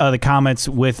 voice of the Comets,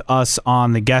 with us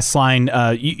on the guest line.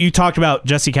 You talked about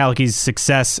Jesse Kalecki's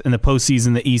success in the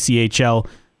postseason, the ECHL,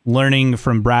 learning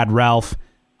from Brad Ralph.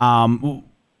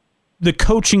 The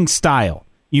coaching style,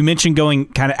 you mentioned going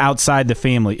kind of outside the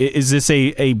family. Is this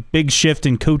a big shift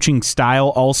in coaching style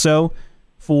also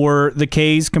for the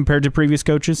K's compared to previous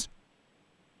coaches?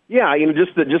 Yeah,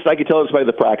 just I could tell this by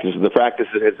the practices. The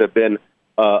practices have been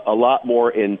a lot more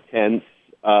intense.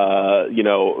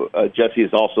 Jesse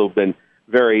has also been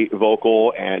very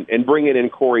vocal, and bringing in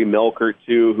Corey Melkert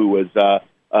too, who was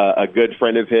a good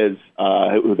friend of his,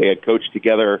 who they had coached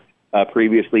together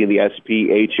previously in the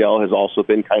SPHL, has also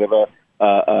been kind of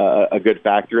a good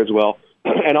factor as well.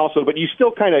 And also, but you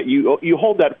still kind of you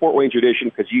hold that Fort Wayne tradition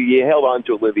because you held on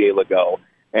to Olivier Legault,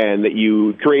 and that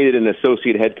you created an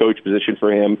associate head coach position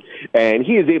for him, and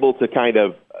he is able to kind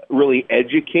of really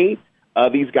educate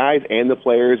these guys and the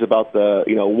players about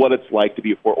what it's like to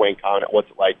be a Fort Wayne Comet, what's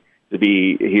it like to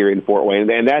be here in Fort Wayne,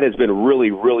 and that has been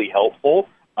really, really helpful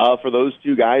for those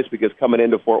two guys, because coming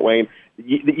into Fort Wayne,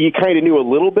 you kind of knew a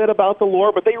little bit about the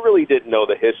lore, but they really didn't know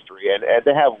the history, and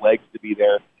to have legs to be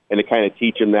there and to kind of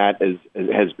teach them that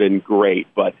has been great.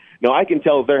 But no, I can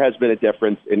tell there has been a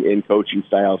difference in coaching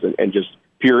styles and just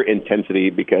pure intensity,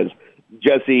 because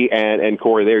Jesse and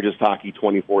Corey, they're just hockey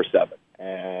 24/7,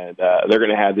 and they're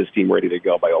going to have this team ready to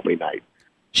go by opening night.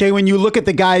 Shay, when you look at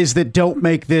the guys that don't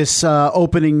make this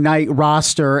opening night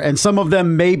roster, and some of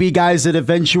them may be guys that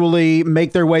eventually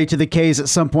make their way to the K's at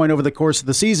some point over the course of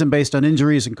the season based on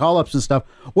injuries and call-ups and stuff,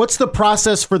 what's the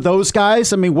process for those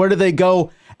guys? I mean, where do they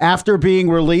go after being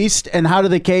released, and how do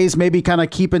the K's maybe kind of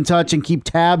keep in touch and keep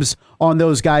tabs on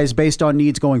those guys based on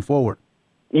needs going forward?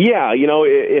 Yeah,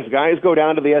 if guys go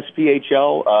down to the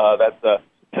SPHL, that's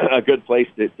a good place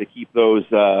to keep those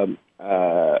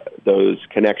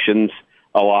connections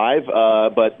alive.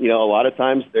 But a lot of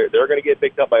times they're going to get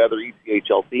picked up by other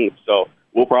ECHL teams. So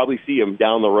we'll probably see them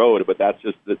down the road. But that's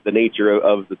just the nature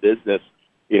of the business.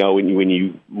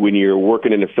 When you're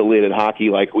working in affiliated hockey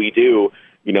like we do,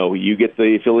 you get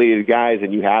the affiliated guys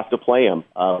and you have to play them,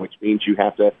 which means you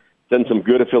have to send some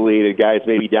good affiliated guys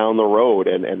maybe down the road,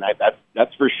 and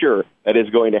that's for sure. That is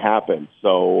going to happen.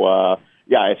 So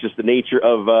it's just the nature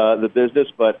of the business.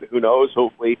 But who knows?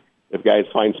 Hopefully, if guys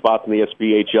find spots in the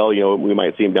SPHL, we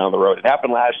might see them down the road. It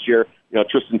happened last year.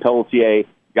 Tristan Pelletier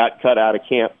got cut out of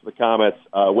camp for the Comets,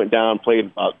 went down,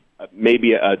 played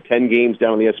maybe 10 games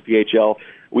down in the SPHL.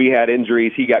 we had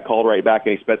injuries. He got called right back,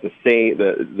 and he spent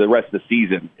the rest of the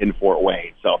season in Fort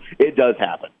Wayne. So it does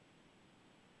happen.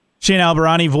 Shane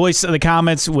Albahrani, voice of the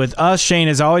Comets with us. Shane,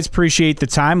 as always, appreciate the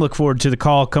time. Look forward to the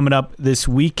call coming up this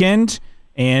weekend.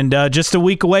 And just a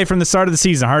week away from the start of the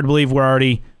season. Hard to believe we're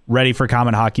already ready for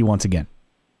Comet hockey once again.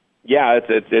 Yeah,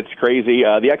 it's crazy.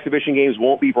 The exhibition games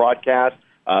won't be broadcast,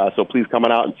 so please come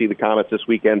on out and see the Comets this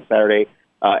weekend, Saturday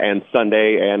and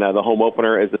Sunday. And the home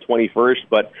opener is the 21st.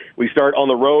 But we start on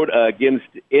the road against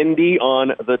Indy on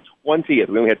the 20th.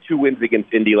 We only had 2 wins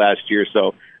against Indy last year,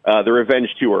 so the revenge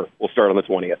tour will start on the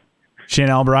 20th. Shane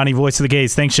Albahrani, voice of the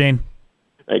Gays. Thanks, Shane.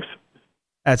 Thanks.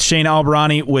 That's Shane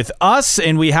Albahrani with us,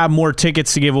 and we have more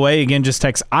tickets to give away. Again, just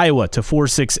text Iowa to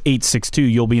 46862.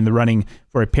 You'll be in the running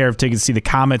for a pair of tickets to see the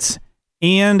Comets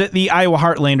and the Iowa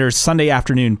Heartlanders Sunday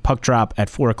afternoon puck drop at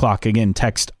 4 o'clock. Again,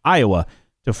 text Iowa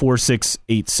to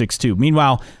 46862.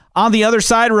 Meanwhile, on the other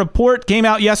side, a report came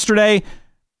out yesterday.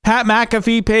 Pat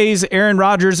McAfee pays Aaron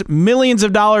Rodgers millions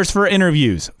of dollars for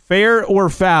interviews. Fair or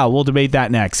foul? We'll debate that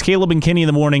next. Caleb and Kenny in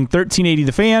the morning, 1380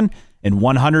 The Fan and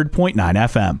 100.9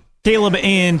 FM. Caleb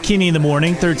and Kenny in the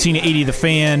morning, 1380 The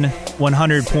Fan,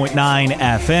 100.9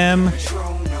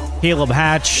 FM. Caleb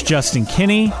Hatch, Justin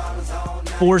Kinney,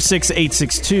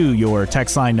 46862, your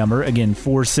text line number. Again,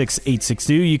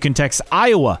 46862. You can text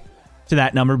Iowa to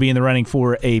that number, be in the running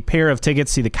for a pair of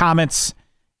tickets. See the Comets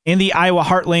and the Iowa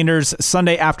Heartlanders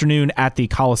Sunday afternoon at the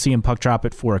Coliseum puck drop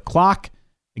at 4 o'clock.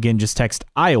 Again, just text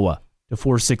Iowa to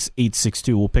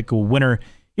 46862. We'll pick a winner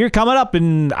here coming up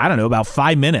in, I don't know, about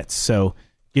 5 minutes. So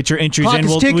get your entries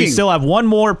Clock in. We still have one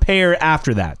more pair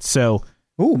after that. So,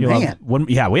 man.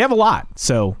 we have a lot.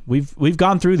 So we've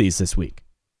gone through these this week.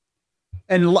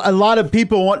 And a lot of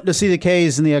people want to see the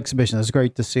K's in the exhibition. That's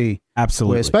great to see.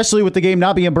 Absolutely. Especially with the game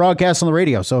not being broadcast on the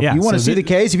radio. So if you want to see the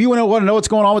K's, if you want to know what's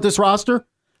going on with this roster,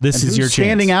 this is your chance.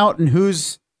 Standing out and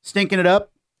who's stinking it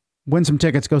up, win some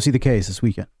tickets, go see the K's this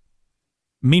weekend.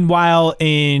 Meanwhile,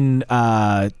 in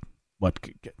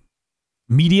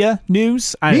media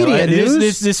news?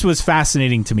 This was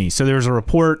fascinating to me. So there was a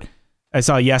report I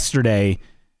saw yesterday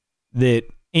that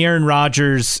Aaron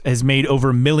Rodgers has made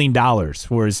over $1 million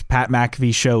for his Pat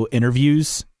McAfee show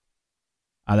interviews.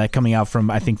 That coming out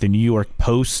from, I think, the New York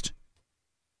Post.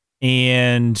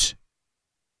 And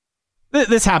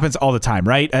this happens all the time,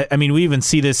 right? I mean, we even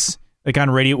see this like on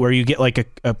radio where you get like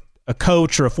a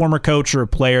coach or a former coach or a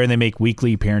player and they make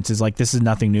weekly appearances. Like, this is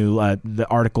nothing new. The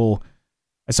article,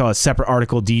 I saw a separate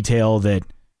article detail that,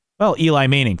 well, Eli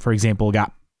Manning, for example,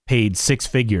 got paid 6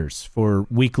 figures for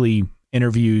weekly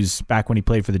interviews back when he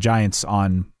played for the Giants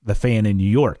on The Fan in New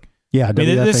York. Yeah, I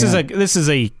mean, this is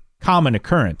a common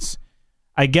occurrence.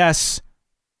 I guess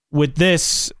with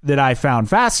this that I found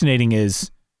fascinating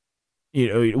is,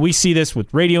 we see this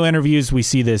with radio interviews, we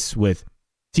see this with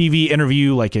TV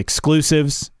interview, like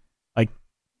exclusives. Like,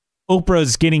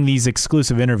 Oprah's getting these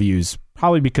exclusive interviews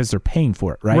probably because they're paying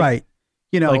for it, right? Right.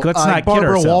 Like, let's not kid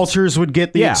Barbara ourselves. Walters would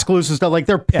get the exclusive stuff. Like,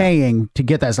 they're paying to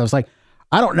get that stuff. It's like,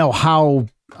 I don't know how.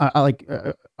 Am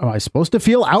I supposed to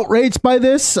feel outraged by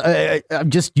this? I'm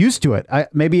just used to it.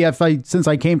 Since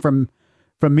I came from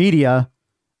media,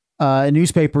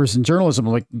 newspapers and journalism,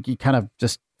 like, you kind of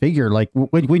just figure, like,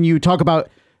 when you talk about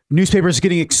newspapers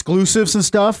getting exclusives and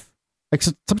stuff, like,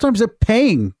 sometimes they're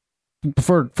paying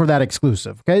for that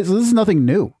exclusive. Okay, so this is nothing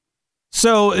new.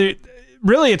 So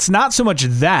really, it's not so much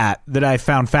that I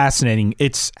found fascinating.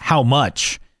 It's how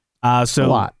much. A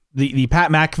lot. The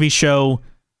Pat McAfee show.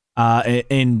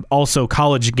 And also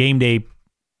College Game Day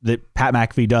that Pat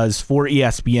McAfee does for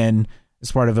ESPN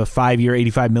as part of a 5-year,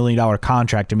 $85 million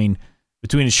contract. I mean,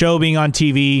 between a show being on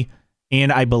TV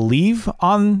and I believe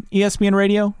on ESPN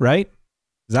radio, right?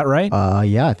 Is that right?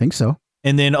 Yeah, I think so.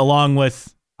 And then along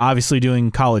with obviously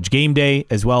doing College Game Day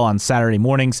as well on Saturday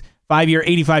mornings, 5-year,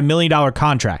 $85 million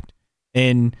contract.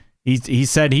 And he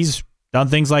said he's done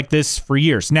things like this for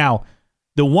years. Now,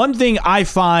 the one thing I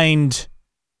find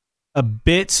a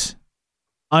bit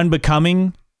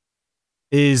unbecoming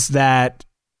is that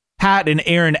Pat and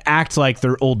Aaron act like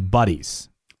they're old buddies.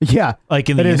 Yeah. Like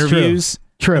in the interviews.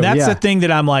 True. And that's the thing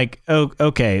that I'm like, oh,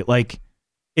 okay. Like,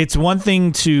 it's one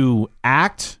thing to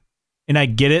act, and I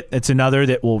get it. It's another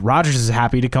that, well, Rodgers is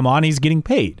happy to come on. He's getting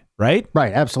paid, right?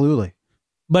 Right. Absolutely.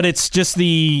 But it's just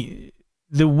the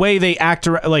way they act,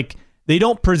 like, they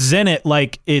don't present it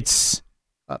like it's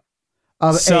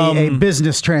a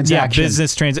business transaction.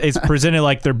 Yeah, it's presented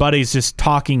like their buddies just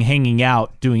talking, hanging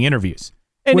out, doing interviews.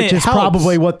 And which is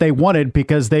probably what they wanted,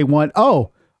 because they want,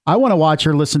 I want to watch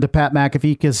or listen to Pat McAfee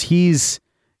because he's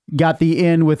got the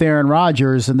in with Aaron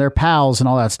Rodgers and they're pals and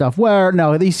all that stuff. Where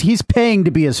no, he's paying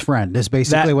to be his friend is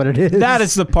basically what it is. That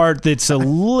is the part that's a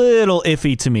little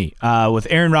iffy to me. With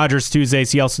Aaron Rodgers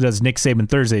Tuesdays, he also does Nick Saban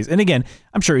Thursdays. And again,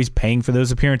 I'm sure he's paying for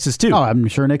those appearances too. Oh, I'm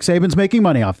sure Nick Saban's making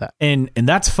money off that. And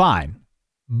that's fine.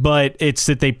 But it's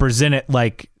that they present it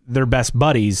like they're best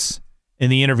buddies in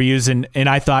the interviews. And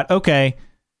I thought, okay,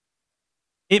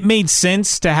 it made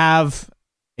sense to have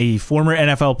a former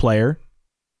NFL player,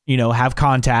 have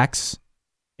contacts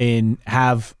and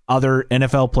have other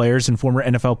NFL players and former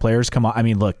NFL players come on. I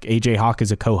mean, look, AJ Hawk is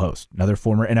a co-host, another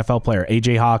former NFL player.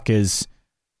 AJ Hawk is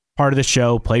part of the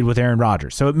show, played with Aaron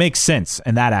Rodgers. So it makes sense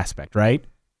in that aspect, right?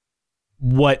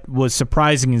 What was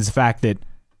surprising is the fact that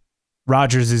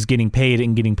Rodgers is getting paid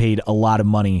and getting paid a lot of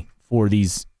money for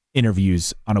these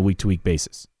interviews on a week-to-week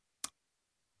basis.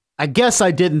 I guess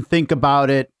I didn't think about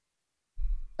it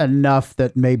enough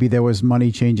that maybe there was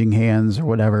money changing hands or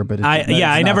whatever, but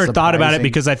I never thought about it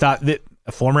because I thought that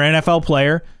a former NFL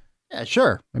player. Yeah,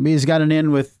 sure. Maybe he's got an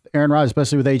in with Aaron Rodgers,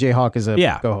 especially with AJ Hawk as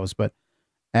a co-host, but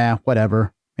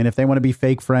whatever. And if they want to be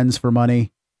fake friends for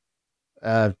money,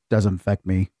 doesn't affect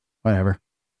me. Whatever.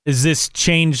 Is this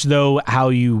change though how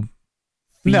you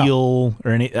feel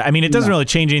or any? I mean, it doesn't really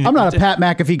change anything. I'm not a Pat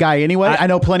McAfee guy anyway. I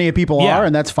know plenty of people are,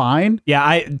 and that's fine.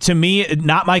 Yeah, to me,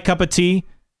 not my cup of tea.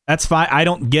 That's fine. I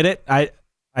don't get it. I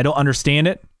don't understand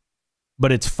it,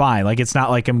 but it's fine. Like, it's not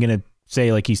like I'm going to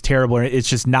say like he's terrible. It's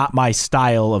just not my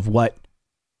style of what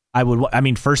I would. I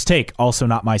mean, First Take, also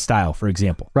not my style, for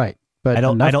example. Right. But I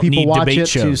don't people need watch debate it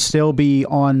shows to still be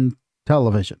on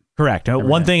television. Correct.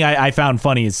 One thing I found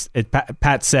funny is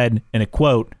Pat said in a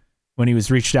quote when he was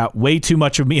reached out, way too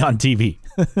much of me on TV.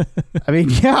 I mean,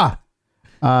 yeah,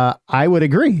 I would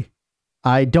agree.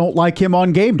 I don't like him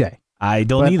on game day. I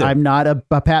don't either. I'm not a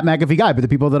Pat McAfee guy, but the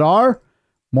people that are,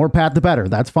 more Pat the better.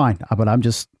 That's fine. But I'm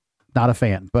just not a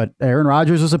fan. But Aaron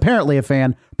Rodgers is apparently a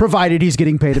fan, provided he's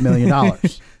getting paid $1 million.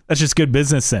 That's just good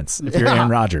business sense if you're Aaron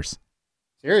Rodgers.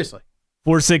 Seriously.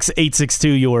 46862,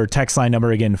 your text line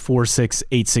number again,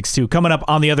 46862. Coming up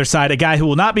on the other side, a guy who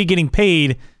will not be getting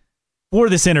paid for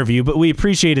this interview, but we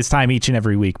appreciate his time each and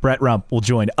every week. Brett Rump will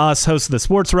join us, host of the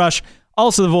Sports Rush,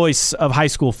 also the voice of high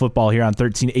school football here on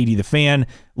 1380 The Fan.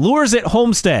 Lures at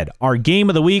Homestead, our game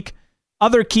of the week.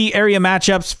 Other key area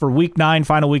matchups for Week 9,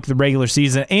 final week of the regular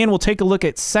season, and we'll take a look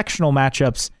at sectional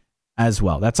matchups as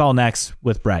well. That's all next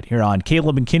with Brett here on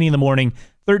Caleb and Kenny in the Morning,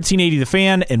 1380 The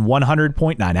Fan and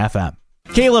 100.9 FM.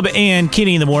 Caleb and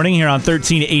Kenny in the Morning here on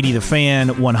 1380 The Fan,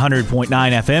 100.9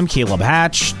 FM. Caleb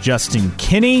Hatch, Justin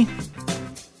Kinney,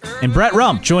 and Brett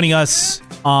Rump joining us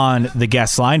on the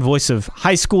guest line, voice of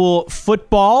high school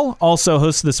football, also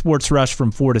hosts the Sports Rush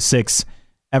from 4 to 6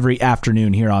 every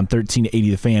afternoon here on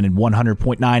 1380 The Fan and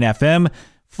 100.9 FM.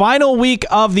 Final week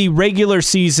of the regular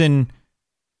season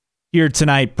here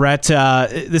tonight, Brett.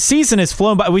 The season has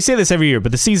flown by. We say this every year,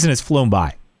 but the season has flown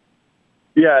by.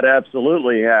 Yeah, it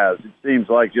absolutely has. It seems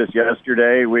like just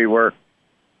yesterday we were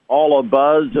all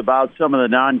abuzz about some of the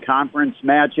non-conference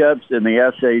matchups in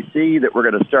the SAC that we're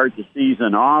going to start the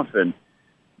season off, and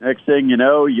next thing you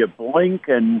know, you blink,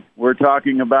 and we're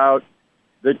talking about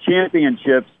the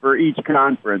championships for each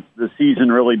conference. The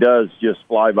season really does just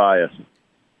fly by us.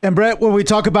 And Brett, when we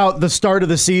talk about the start of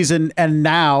the season and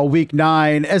now, Week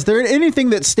 9, is there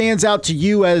anything that stands out to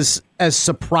you as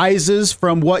surprises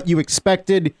from what you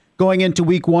expected going into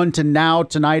Week 1 to now,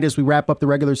 tonight, as we wrap up the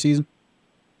regular season?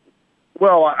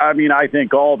 Well, I mean, I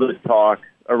think all the talk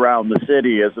around the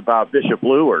city is about Bishop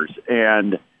Luers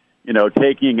and,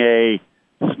 taking a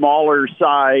smaller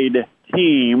side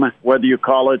team, whether you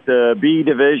call it the B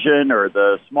division or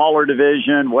the smaller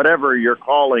division, whatever you're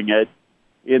calling it,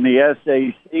 in the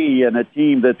SAC, and a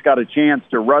team that's got a chance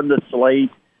to run the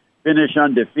slate, finish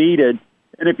undefeated.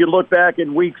 And if you look back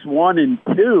in weeks 1 and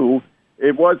 2,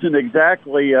 it wasn't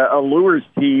exactly a Luers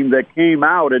team that came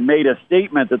out and made a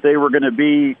statement that they were going to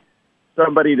be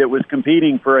somebody that was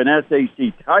competing for an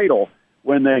SAC title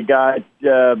when they got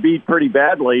beat pretty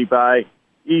badly by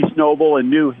East Noble and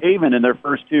New Haven in their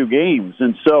first 2 games.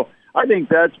 And so I think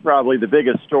that's probably the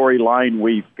biggest storyline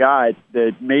we've got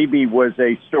that maybe was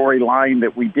a storyline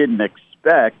that we didn't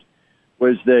expect,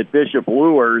 was that Bishop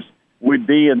Luers would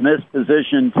be in this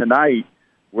position tonight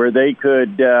where they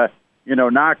could,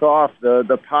 knock off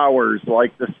the powers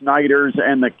like the Snyders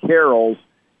and the Carrolls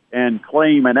and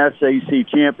claim an SAC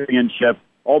championship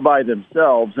all by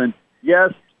themselves. And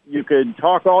yes, you could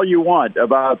talk all you want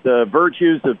about the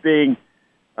virtues of being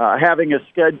having a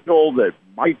schedule that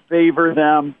might favor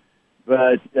them,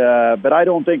 but I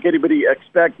don't think anybody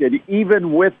expected,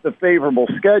 even with the favorable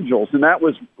schedules. And that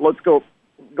was, let's go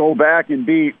back and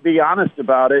be honest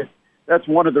about it. that's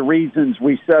one of the reasons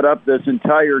we set up this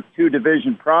entire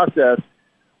two-division process,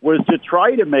 was to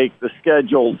try to make the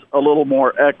schedules a little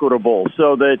more equitable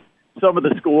so that some of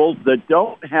the schools that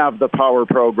don't have the power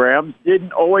programs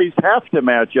didn't always have to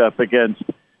match up against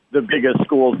the biggest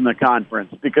schools in the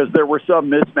conference, because there were some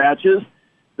mismatches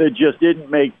that just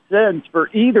didn't make sense for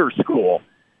either school.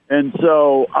 And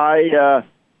so I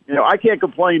can't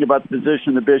complain about the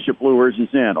position the Bishop Luers is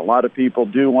in. A lot of people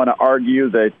do want to argue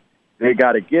that they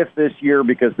got a gift this year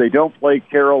because they don't play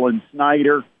Carroll and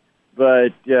Snyder.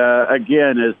 But,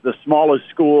 again, as the smallest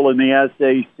school in the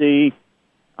SAC,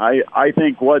 I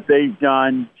think what they've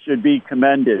done should be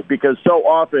commended, because so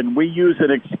often we use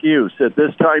an excuse at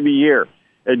this time of year.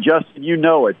 And, Justin, you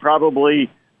know it, probably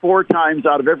 4 times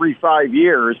out of every 5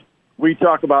 years, we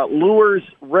talk about Luers'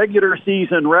 regular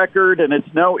season record, and it's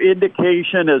no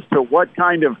indication as to what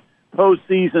kind of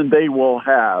postseason they will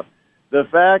have. The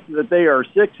fact that they are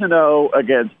 6-0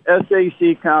 against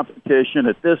SAC competition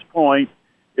at this point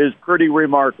is pretty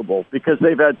remarkable, because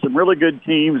they've had some really good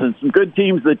teams and some good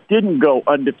teams that didn't go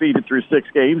undefeated through 6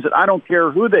 games. And I don't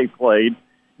care who they played.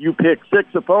 You pick 6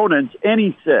 opponents,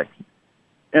 any 6.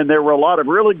 And there were a lot of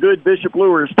really good Bishop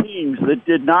Luers teams that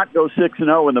did not go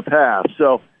 6-0 in the past.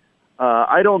 So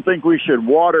I don't think we should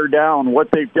water down what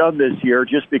they've done this year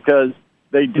just because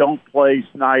they don't play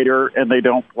Snyder and they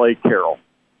don't play Carroll.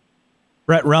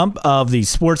 Brett Rump of the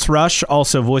Sports Rush,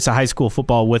 also voice of high school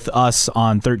football with us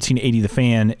on 1380 The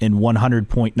Fan and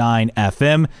 100.9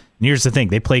 FM. And here's the thing,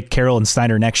 they play Carroll and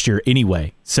Snyder next year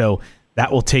anyway, so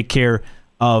that will take care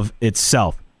of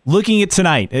itself. Looking at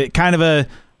tonight, kind of a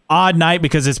odd night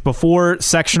because it's before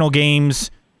sectional games.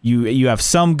 You have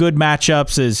some good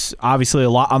matchups. Is obviously a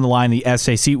lot on the line in the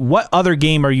SAC. What other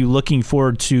game are you looking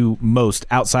forward to most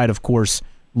outside, of course,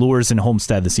 Luers and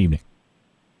Homestead this evening?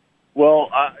 Well,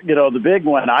 the big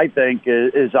one, I think,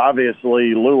 is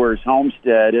obviously Luers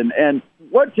Homestead. And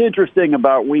what's interesting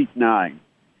about Week 9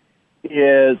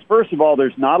 is, first of all,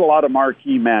 there's not a lot of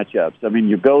marquee matchups. I mean,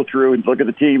 you go through and look at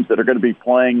the teams that are going to be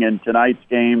playing in tonight's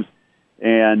games,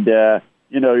 and,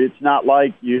 it's not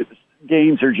like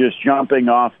games are just jumping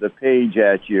off the page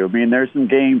at you. I mean, there's some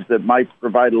games that might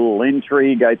provide a little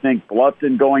intrigue. I think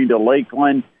Bluffton going to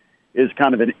Lakeland is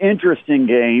kind of an interesting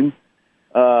game.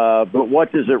 But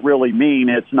what does it really mean?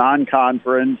 It's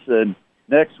non-conference, and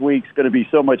next week's going to be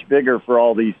so much bigger for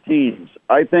all these teams.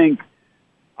 I think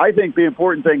the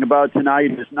important thing about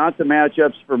tonight is not the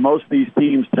matchups for most of these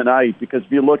teams tonight, because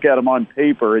if you look at them on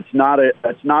paper, it's not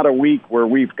a week where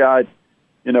we've got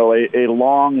a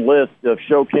long list of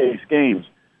showcase games.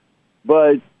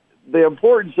 But the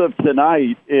importance of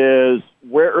tonight is,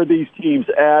 where are these teams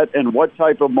at, and what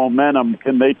type of momentum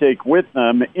can they take with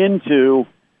them into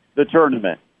the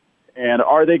tournament? And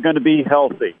are they going to be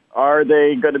healthy? Are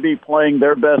they going to be playing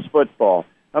their best football?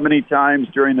 How many times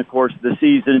during the course of the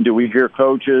season do we hear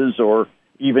coaches or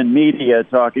even media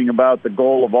talking about the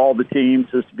goal of all the teams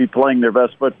is to be playing their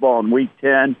best football in Week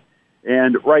 10?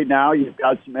 And right now you've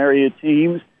got some area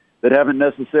teams that haven't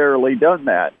necessarily done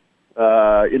that.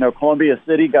 Columbia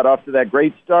City got off to that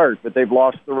great start, but they've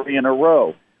lost 3 in a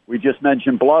row. We just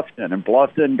mentioned Bluffton, and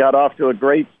Bluffton got off to a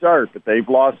great start, but they've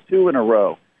lost 2 in a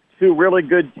row. 2 really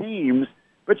good teams,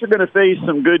 but you're going to face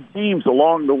some good teams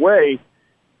along the way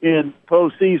in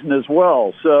postseason as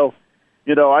well. So,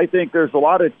 I think there's a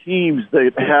lot of teams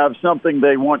that have something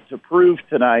they want to prove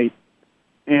tonight,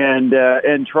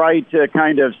 and try to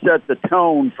kind of set the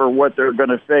tone for what they're going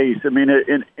to face. I mean,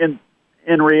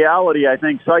 in reality, I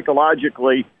think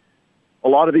psychologically, a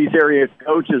lot of these area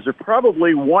coaches are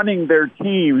probably wanting their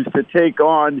teams to take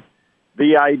on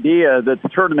the idea that the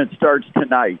tournament starts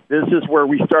tonight. This is where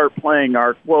we start playing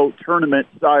our, quote,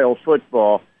 tournament-style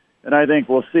football, and I think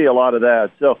we'll see a lot of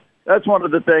that. So that's one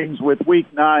of the things with Week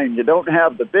 9. You don't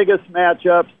have the biggest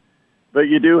matchups, but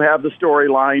you do have the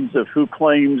storylines of who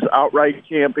claims outright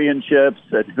championships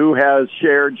and who has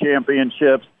shared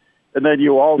championships, and then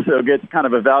you also get to kind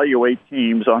of evaluate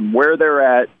teams on where they're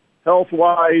at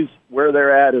health-wise, where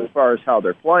they're at as far as how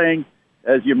they're playing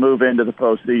as you move into the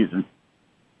postseason.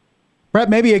 Brett,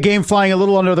 maybe a game flying a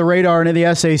little under the radar in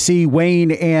the SAC,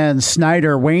 Wayne and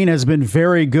Snyder. Wayne has been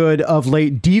very good of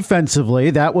late defensively.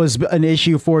 That was an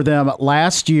issue for them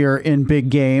last year in big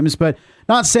games, but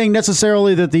not saying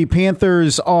necessarily that the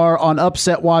Panthers are on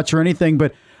upset watch or anything,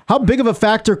 but how big of a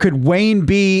factor could Wayne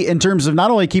be in terms of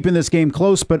not only keeping this game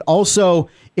close, but also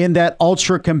in that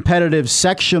ultra-competitive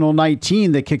sectional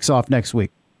 19 that kicks off next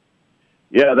week?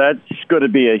 Yeah, that's going to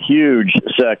be a huge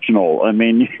sectional. I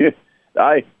mean,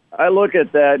 I look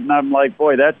at that and I'm like,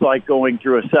 boy, that's like going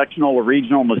through a sectional, a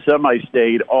regional, and a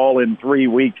semi-state all in 3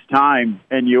 weeks' time,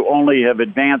 and you only have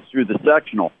advanced through the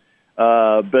sectional.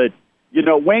 But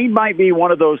Wayne might be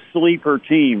one of those sleeper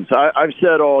teams. I've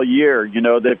said all year,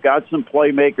 they've got some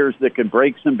playmakers that can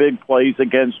break some big plays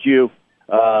against you.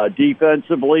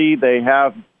 Defensively, they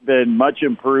have been much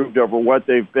improved over what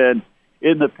they've been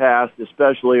in the past,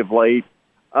 especially of late.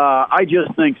 I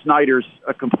just think Snyder's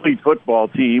a complete football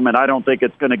team, and I don't think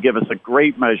it's going to give us a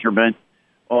great measurement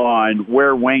on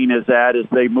where Wayne is at as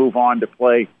they move on to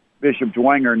play Bishop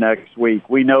Dwenger next week.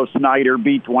 We know Snyder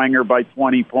beat Dwenger by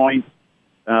 20 points.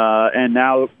 And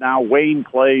now Wayne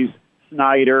plays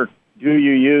Snyder. Do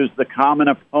you use the common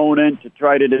opponent to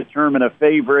try to determine a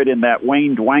favorite in that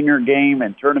Wayne-Dwenger game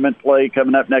and tournament play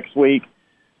coming up next week?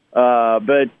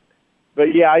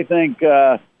 But yeah, I think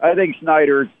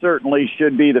Snyder certainly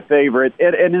should be the favorite.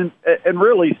 And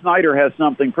really, Snyder has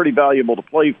something pretty valuable to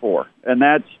play for, and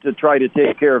that's to try to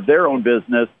take care of their own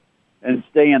business and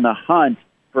stay in the hunt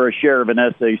for a share of an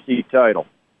SAC title.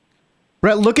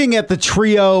 Brett, looking at the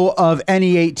trio of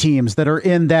any 8 teams that are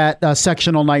in that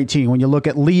sectional 19, when you look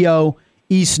at Leo,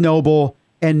 East Noble,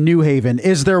 and New Haven,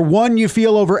 is there one you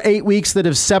feel over 8 weeks that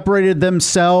have separated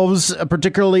themselves,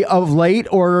 particularly of late,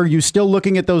 or are you still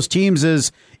looking at those teams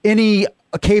as any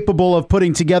capable of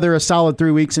putting together a solid 3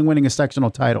 weeks and winning a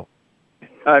sectional title?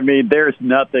 I mean, there's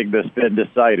nothing that's been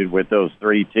decided with those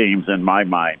 3 teams in my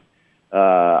mind.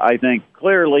 I think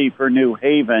clearly for New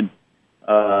Haven,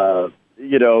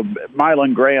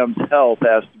 Mylan Graham's health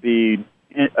has to be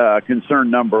concern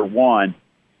number one.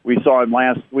 We saw him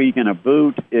last week in a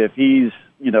boot. If he's,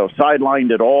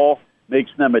 sidelined at all,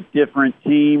 makes them a different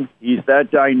team. He's that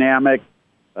dynamic.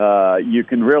 You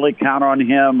can really count on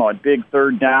him on big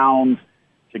third downs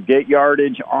to get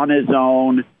yardage on his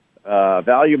own,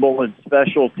 valuable in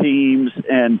special teams.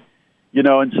 And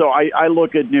so I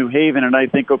look at New Haven and I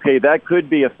think, okay, that could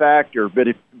be a factor. But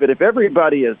if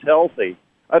everybody is healthy,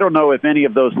 I don't know if any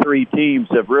of those 3 teams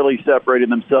have really separated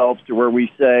themselves to where we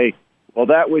say, well,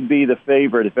 that would be the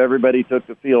favorite if everybody took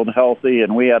the field healthy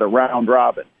and we had a round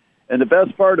robin. And the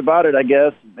best part about it, I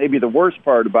guess, maybe the worst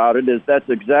part about it, is that's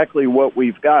exactly what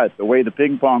we've got. The way the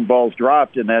ping pong balls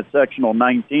dropped in that sectional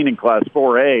 19 in Class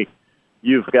 4A,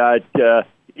 you've got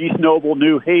East Noble,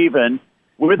 New Haven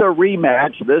with a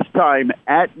rematch, this time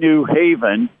at New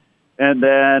Haven, and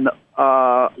then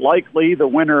likely the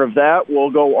winner of that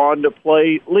will go on to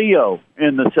play Leo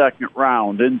in the second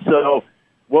round. And so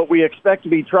what we expect to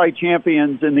be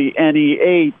tri-champions in the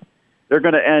NE8, they're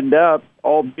going to end up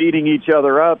all beating each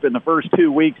other up in the first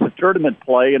 2 weeks of tournament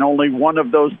play, and only one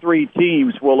of those 3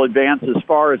 teams will advance as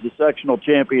far as the sectional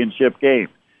championship game.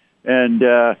 And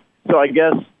so I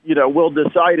guess, we'll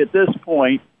decide at this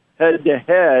point,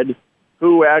 head-to-head,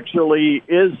 who actually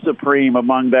is supreme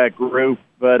among that group.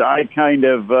 But I kind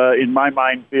of, in my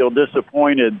mind, feel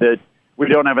disappointed that we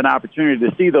don't have an opportunity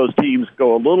to see those teams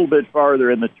go a little bit farther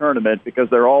in the tournament because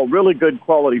they're all really good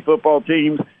quality football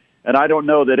teams, and I don't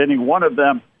know that any one of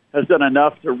them has done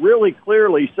enough to really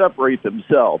clearly separate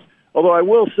themselves. Although I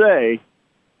will say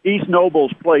East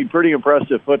Noble's played pretty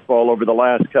impressive football over the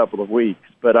last couple of weeks,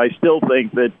 but I still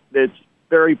think that it's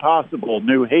very possible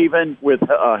New Haven with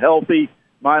a healthy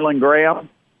Mylan Graham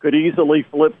could easily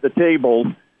flip the tables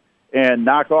and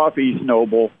knock off East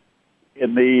Noble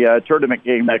in the tournament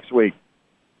game next week.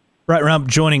 Brett Rump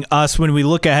joining us. When we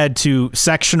look ahead to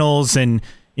sectionals and,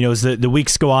 as the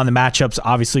weeks go on, the matchups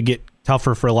obviously get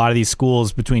tougher for a lot of these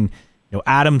schools between,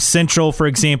 Adams Central, for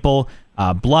example,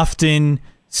 Bluffton,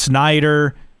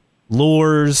 Snyder,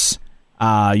 Lours.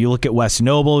 You look at West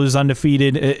Noble, who's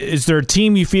undefeated. Is there a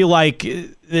team you feel like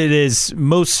it is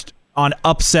most on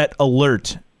upset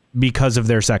alert because of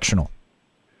their sectional?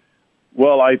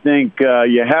 Well, I think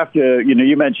you have to,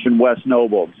 you mentioned West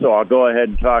Noble, so I'll go ahead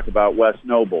and talk about West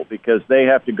Noble because they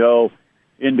have to go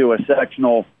into a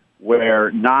sectional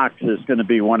where Knox is going to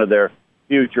be one of their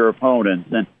future opponents.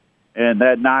 And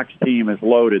that Knox team is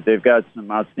loaded. They've got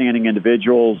some outstanding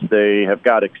individuals. They have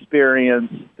got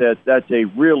experience. That's a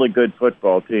really good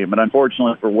football team. And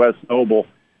unfortunately for West Noble,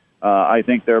 I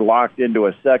think they're locked into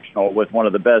a sectional with one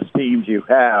of the best teams you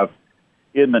have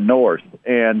in the North.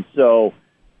 And so,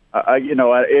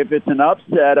 if it's an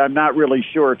upset, I'm not really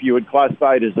sure if you would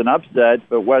classify it as an upset,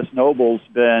 but West Noble's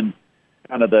been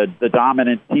kind of the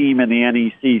dominant team in the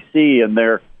NECC, and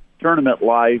their tournament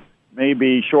life may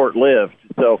be short-lived.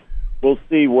 So we'll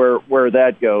see where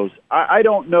that goes. I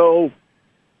don't know,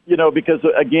 because,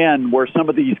 again, where some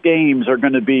of these games are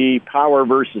going to be power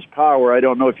versus power, I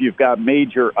don't know if you've got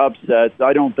major upsets.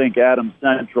 I don't think Adams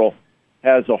Central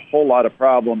has a whole lot of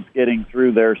problems getting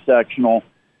through their sectional.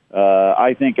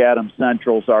 I think Adams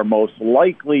Central's our most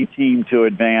likely team to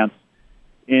advance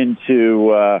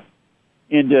into a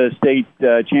state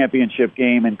championship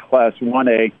game in Class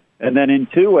 1A. And then in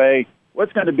 2A,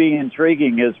 what's going to be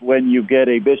intriguing is when you get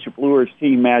a Bishop Luers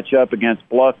team match up against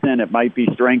Bluffton. It might be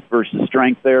strength versus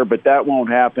strength there, but that won't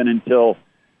happen until,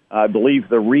 I believe,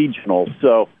 the regional.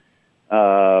 So,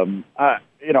 I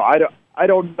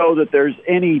don't know that there's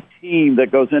any team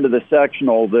that goes into the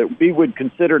sectional that we would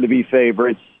consider to be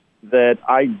favorites that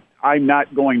I'm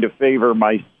not going to favor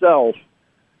myself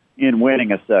in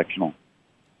winning a sectional.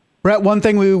 Brett, one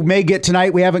thing we may get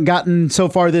tonight we haven't gotten so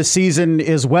far this season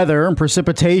is weather and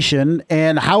precipitation.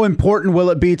 And how important will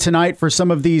it be tonight for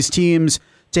some of these teams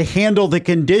to handle the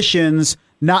conditions,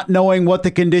 not knowing what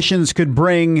the conditions could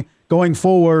bring going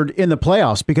forward in the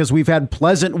playoffs? Because we've had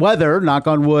pleasant weather, knock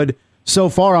on wood, so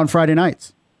far on Friday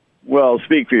nights. Well,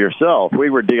 speak for yourself. We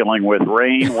were dealing with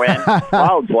rain, wind,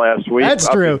 clouds last week. That's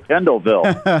true. In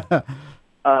Kendallville.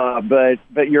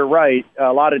 But you're right.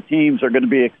 A lot of teams are going to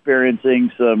be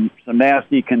experiencing some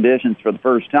nasty conditions for the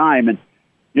first time. And,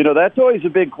 that's always a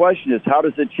big question is how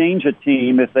does it change a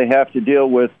team if they have to deal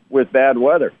with bad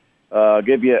weather? I'll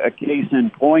give you a case in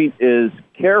point is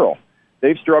Carroll.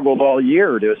 They've struggled all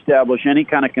year to establish any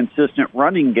kind of consistent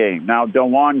running game. Now,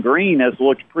 DeJuan Green has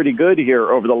looked pretty good here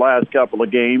over the last couple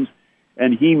of games,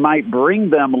 and he might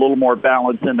bring them a little more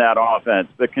balance in that offense.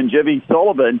 But can Jimmy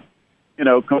Sullivan,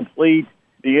 complete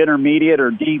the intermediate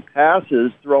or deep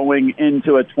passes throwing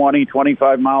into a 20,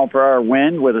 25-mile-per-hour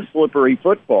wind with a slippery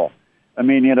football? I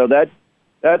mean,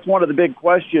 that's one of the big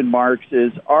question marks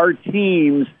is our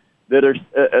teams that are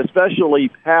especially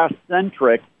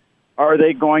pass-centric, are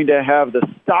they going to have the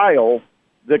style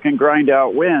that can grind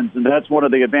out wins? And that's one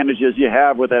of the advantages you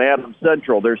have with an Adams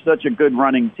Central. They're such a good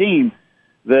running team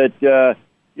that,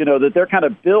 that they're kind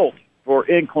of built for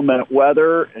inclement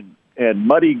weather and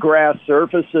muddy grass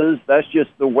surfaces. That's just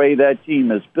the way that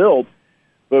team is built.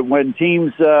 But when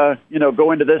teams,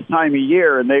 go into this time of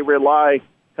year and they rely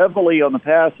heavily on the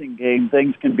passing game,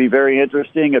 things can be very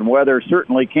interesting, and weather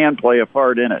certainly can play a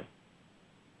part in it.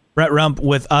 Brett Rump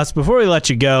with us. Before we let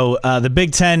you go, the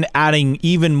Big Ten adding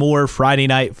even more Friday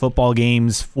night football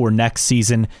games for next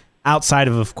season outside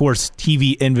of course,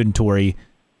 TV inventory.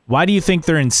 Why do you think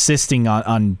they're insisting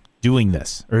on doing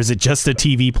this? Or is it just a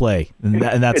TV play, and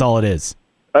that's all it is?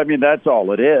 I mean, that's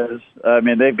all it is. I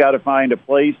mean, they've got to find a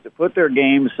place to put their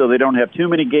games so they don't have too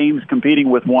many games competing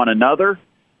with one another.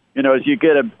 As you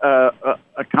get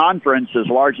a conference as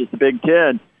large as the Big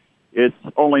Ten, it's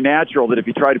only natural that if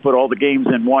you try to put all the games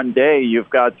in one day, you've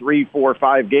got 3, 4,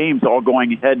 5 games all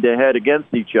going head-to-head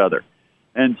against each other.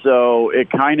 And so it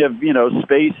kind of,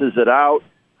 spaces it out.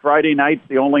 Friday night's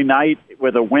the only night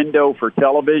with a window for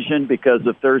television because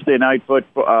of Thursday night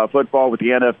football with the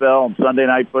NFL and Sunday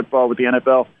night football with the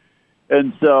NFL.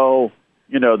 And so,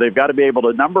 they've got to be able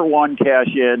to, number one, cash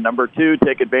in, number two,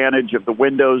 take advantage of the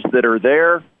windows that are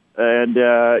there. And,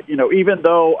 even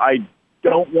though I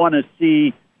don't want to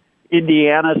see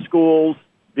Indiana schools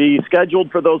be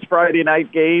scheduled for those Friday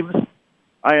night games,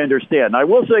 I understand. I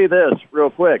will say this real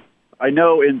quick. I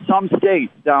know in some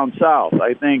states down south,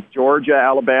 I think Georgia,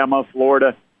 Alabama,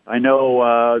 Florida, I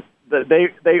know that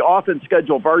they often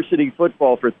schedule varsity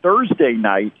football for Thursday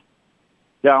night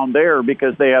down there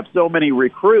because they have so many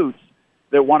recruits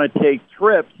that want to take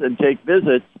trips and take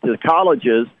visits to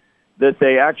colleges that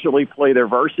they actually play their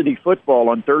varsity football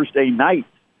on Thursday night.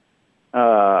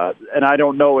 And I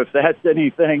don't know if that's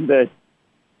anything that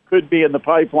could be in the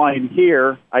pipeline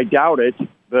here. I doubt it,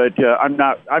 but I'm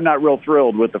not real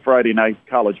thrilled with the Friday night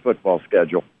college football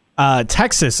schedule.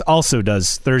 Texas also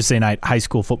does Thursday night high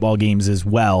school football games as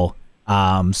well.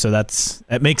 So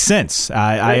that makes sense.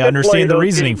 I understand the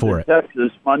reasoning for it.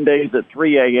 Texas Mondays at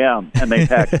 3 a.m. and they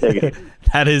pack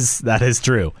stadiums. That is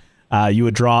true. You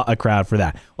would draw a crowd for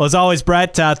that. Well, as always,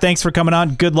 Brett, thanks for coming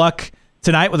on. Good luck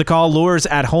tonight with the call Luers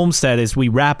at Homestead as we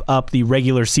wrap up the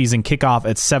regular season kickoff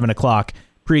at 7 o'clock,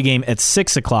 pregame at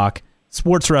 6 o'clock,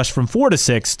 Sports Rush from 4 to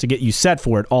 6 to get you set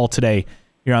for it all today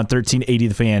here on 1380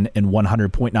 The Fan and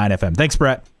 100.9 FM. Thanks,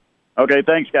 Brett. Okay,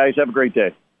 thanks, guys. Have a great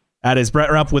day. That is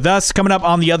Brett Rump with us. Coming up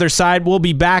on the other side, we'll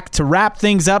be back to wrap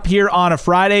things up here on a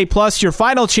Friday, plus your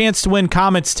final chance to win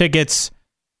Comets tickets.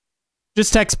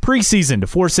 Just text preseason to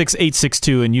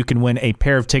 46862 and you can win a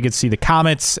pair of tickets to see the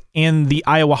Comets and the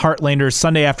Iowa Heartlanders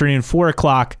Sunday afternoon, 4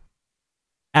 o'clock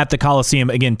at the Coliseum.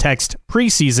 Again, text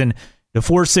preseason to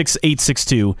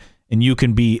 46862 and you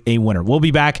can be a winner. We'll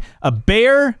be back. A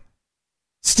bear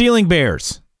stealing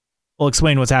bears. We'll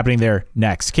explain what's happening there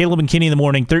next. Caleb and Kenny in the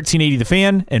morning, 1380 The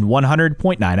Fan and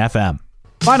 100.9 FM.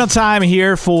 Final time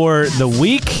here for the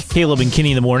week. Caleb and Kenny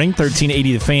in the morning,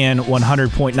 1380 The Fan,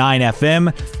 100.9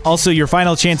 FM. Also, your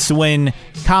final chance to win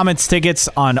Comets tickets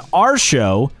on our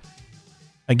show.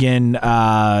 Again,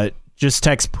 Just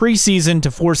text preseason to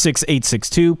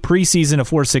 46862, preseason to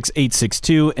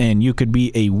 46862, and you could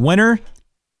be a winner.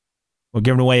 We're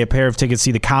giving away a pair of tickets to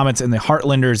see the Comets and the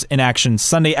Heartlanders in action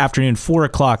Sunday afternoon, 4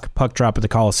 o'clock, puck drop at the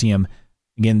Coliseum.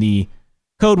 Again, the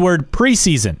code word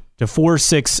preseason to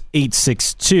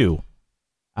 46862.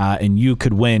 And you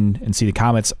could win and see the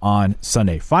Comets on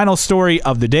Sunday. Final story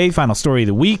of the day, final story of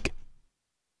the week.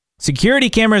 Security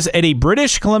cameras at a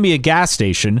British Columbia gas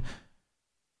station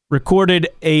recorded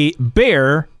a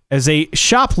bear as a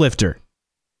shoplifter.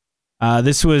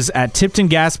 This was at Tipton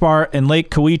Gas Bar in Lake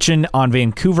Cowichan on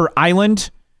Vancouver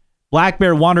Island. Black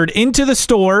bear wandered into the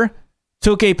store,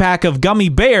 took a pack of gummy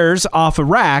bears off a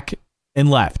rack, and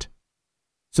left.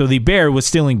 So the bear was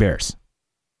stealing bears.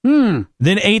 Then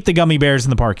ate the gummy bears in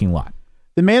the parking lot.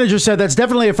 The manager said, that's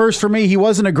definitely a first for me. He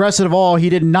wasn't aggressive at all. He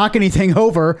didn't knock anything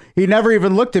over. He never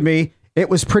even looked at me. It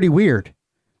was pretty weird.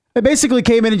 They basically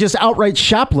came in and just outright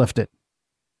shoplifted.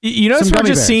 You notice we're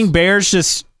just seeing bears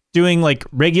just doing like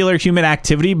regular human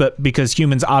activity, but because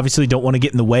humans obviously don't want to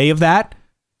get in the way of that,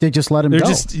 they just let them go.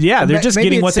 They're just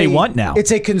getting what they want now.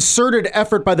 It's a concerted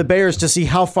effort by the bears to see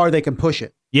how far they can push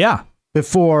it. Yeah.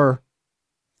 Before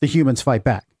the humans fight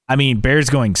back. I mean, bears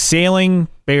going sailing,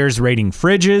 bears raiding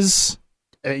fridges,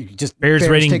 bears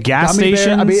raiding gas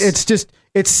stations. I mean,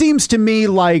 it seems to me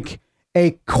like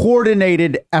a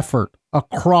coordinated effort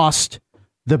across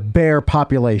the bear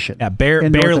population. Yeah,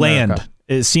 bear land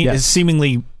is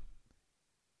seemingly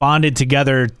bonded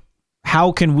together.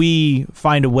 How can we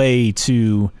find a way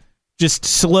to just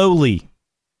slowly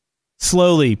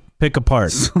pick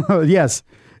apart? Yes,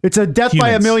 it's a death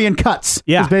by a million cuts.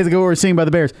 Yeah, is basically what we're seeing by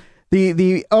the bears.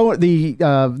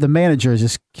 The manager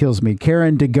just kills me.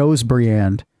 Karen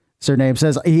DeGosbriand, her name,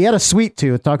 says he had a sweet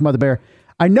tooth. Talking about the bear.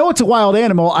 I know it's a wild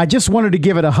animal. I just wanted to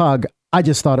give it a hug. I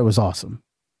just thought it was awesome.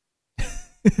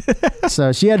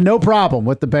 So she had no problem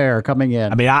with the bear coming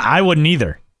in. I mean, I wouldn't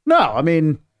either. No, I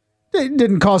mean, it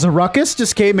didn't cause a ruckus.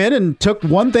 Just came in and took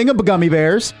one thing of gummy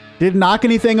bears, didn't knock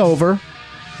anything over,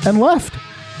 and left.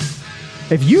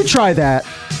 If you try that,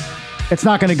 it's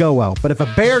not going to go well. But if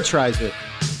a bear tries it,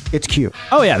 it's cute.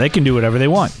 Oh, yeah, they can do whatever they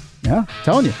want. Yeah, I'm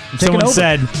telling you. Someone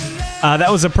said that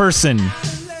was a person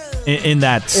in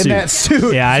that suit. In that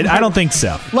suit. Yeah, I don't think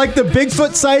so. Like the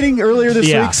Bigfoot sighting earlier this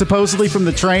week, supposedly from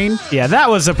the train. Yeah, that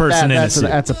was a person in a suit.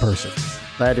 That's a person.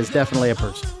 That is definitely a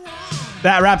person.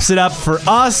 That wraps it up for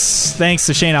us. Thanks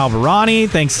to Shane Albahrani.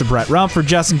 Thanks to Brett Rump. For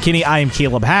Justin Kinney, I am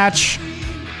Caleb Hatch.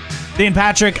 Dan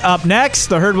Patrick up next.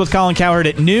 The Herd with Colin Cowherd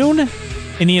at noon.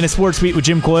 Indiana Sports Beat with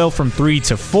Jim Coyle from 3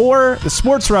 to 4. The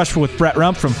Sports Rush with Brett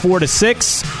Rump from 4 to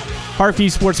 6.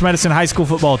 Parkview Sports Medicine High School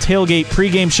Football Tailgate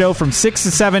pregame show from 6 to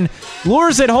 7.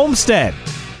 Lures at Homestead,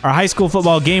 our high school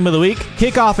football game of the week.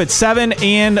 Kickoff at 7.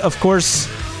 And, of course,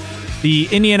 the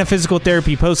Indiana Physical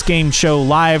Therapy postgame show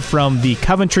live from the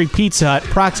Coventry Pizza Hut,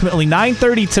 approximately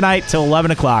 9:30 tonight till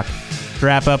 11 o'clock to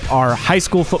wrap up our high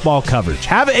school football coverage.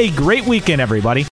 Have a great weekend, everybody.